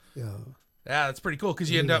 Yeah. Yeah. Yeah, that's pretty cool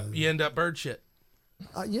because you end up bird shit.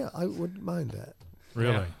 Yeah, I wouldn't mind that.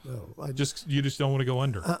 Really? Yeah. No, I You just don't want to go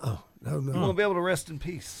under. no. You won't be able to rest in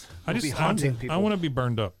peace. I We'll just be haunting people. I want to be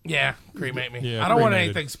burned up. Yeah, cremate me. Yeah, I don't want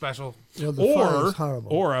cremated. anything special. You know, the fire is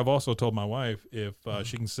horrible. Or I've also told my wife if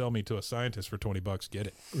she can sell me to a scientist for $20, get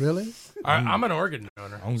it. Really? I'm an organ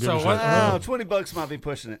donor. I'm good So as once, that. Oh, $20 might be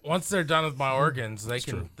pushing it. once they're done with my organs, they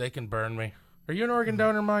can burn me. Are you an organ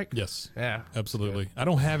donor, Mike? Yes, Yeah. absolutely. I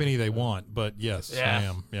don't have any they want, but yes, Yeah. I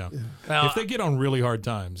am. Yeah. Well, If they get on really hard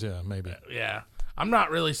times, yeah, maybe. yeah. I'm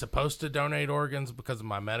not really supposed to donate organs because of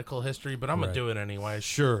my medical history, but I'm Right. gonna do it anyway.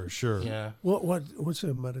 Sure. Yeah. What's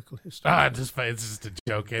your medical history? It's just a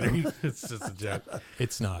joke, Henry. It's just a joke.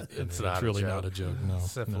 It's not. It's Henry. not It's a really joke. not a joke. No.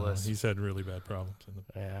 Syphilis. No. He's had really bad problems.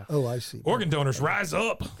 Yeah. Oh, I see. Organ donors, rise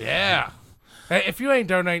up. Yeah. Hey, if you ain't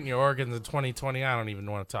donating your organs in 2020, I don't even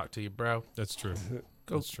want to talk to you, bro. That's true.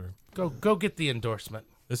 That's true. Go get the endorsement.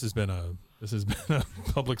 This has been a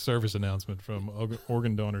public service announcement from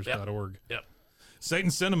organdonors.org. Yep.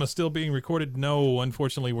 Satan's Cinema still being recorded. No,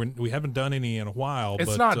 unfortunately, we haven't done any in a while.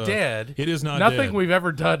 It's but, not dead. It is not Nothing dead. we've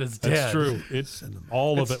ever done is dead. That's true. It's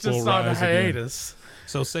all of It's it will just on a rise again. hiatus.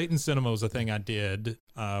 So Satan's Cinema was a thing I did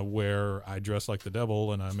where I dressed like the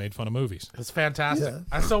devil and I made fun of movies. It's fantastic. Yeah.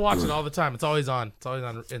 I still watch it all the time. It's always on. It's always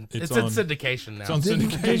on. It's in on- syndication now. It's on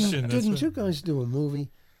syndication. That's Didn't right. you guys do a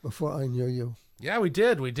movie before I knew you? Yeah, we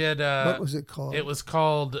did. We did. What was it called? It was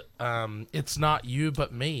called "It's Not You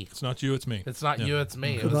But Me." It's not you, it's me. It's not Yeah. you, it's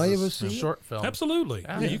me. It Could was I a ever see it? short film? Absolutely.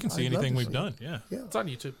 Yeah, you can see I'd love anything to we've see done. it. Yeah. Yeah. It's on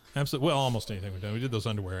YouTube. Absolutely. Well, almost anything we've done. We did those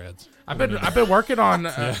underwear ads. I've been working on.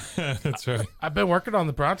 That's right. I've been working on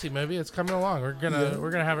the Bronte movie. It's coming along. We're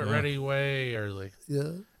gonna have it ready way early. Yeah.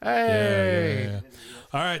 Hey. Yeah.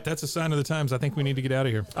 All right, that's a sign of the times. I think we need to get out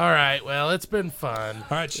of here. All right. Well, it's been fun.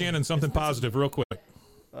 All right, Shannon, something positive real quick.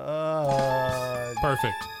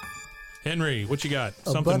 Perfect. Henry, what you got?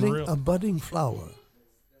 Something real. A budding flower.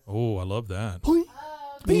 Oh, I love that. Boing.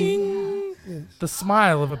 Bing. Yes. The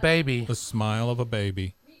smile of a baby. The smile of a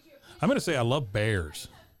baby. I'm going to say I love bears.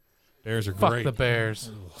 Bears are Fuck great. the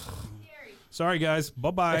Bears. Sorry, guys.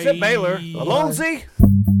 Bye-bye. That's it, Baylor. Alonzi.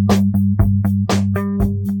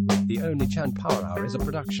 The Oni-chan Power Hour is a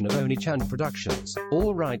production of Oni-chan Productions.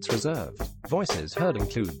 All rights reserved. Voices heard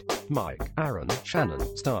include Mike, Aaron,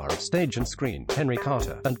 Shannon, star of Stage and Screen, Henry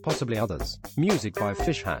Carter, and possibly others. Music by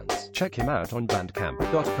Fish Hands. Check him out on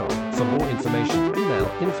bandcamp.com. For more information, email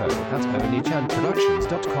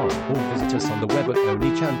info@onichanproductions.com or visit us on the web at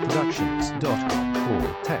onichanproductions.com.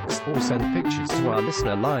 Call, text, or send pictures to our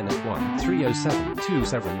listener line at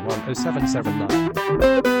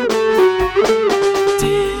 1-307-271-0779.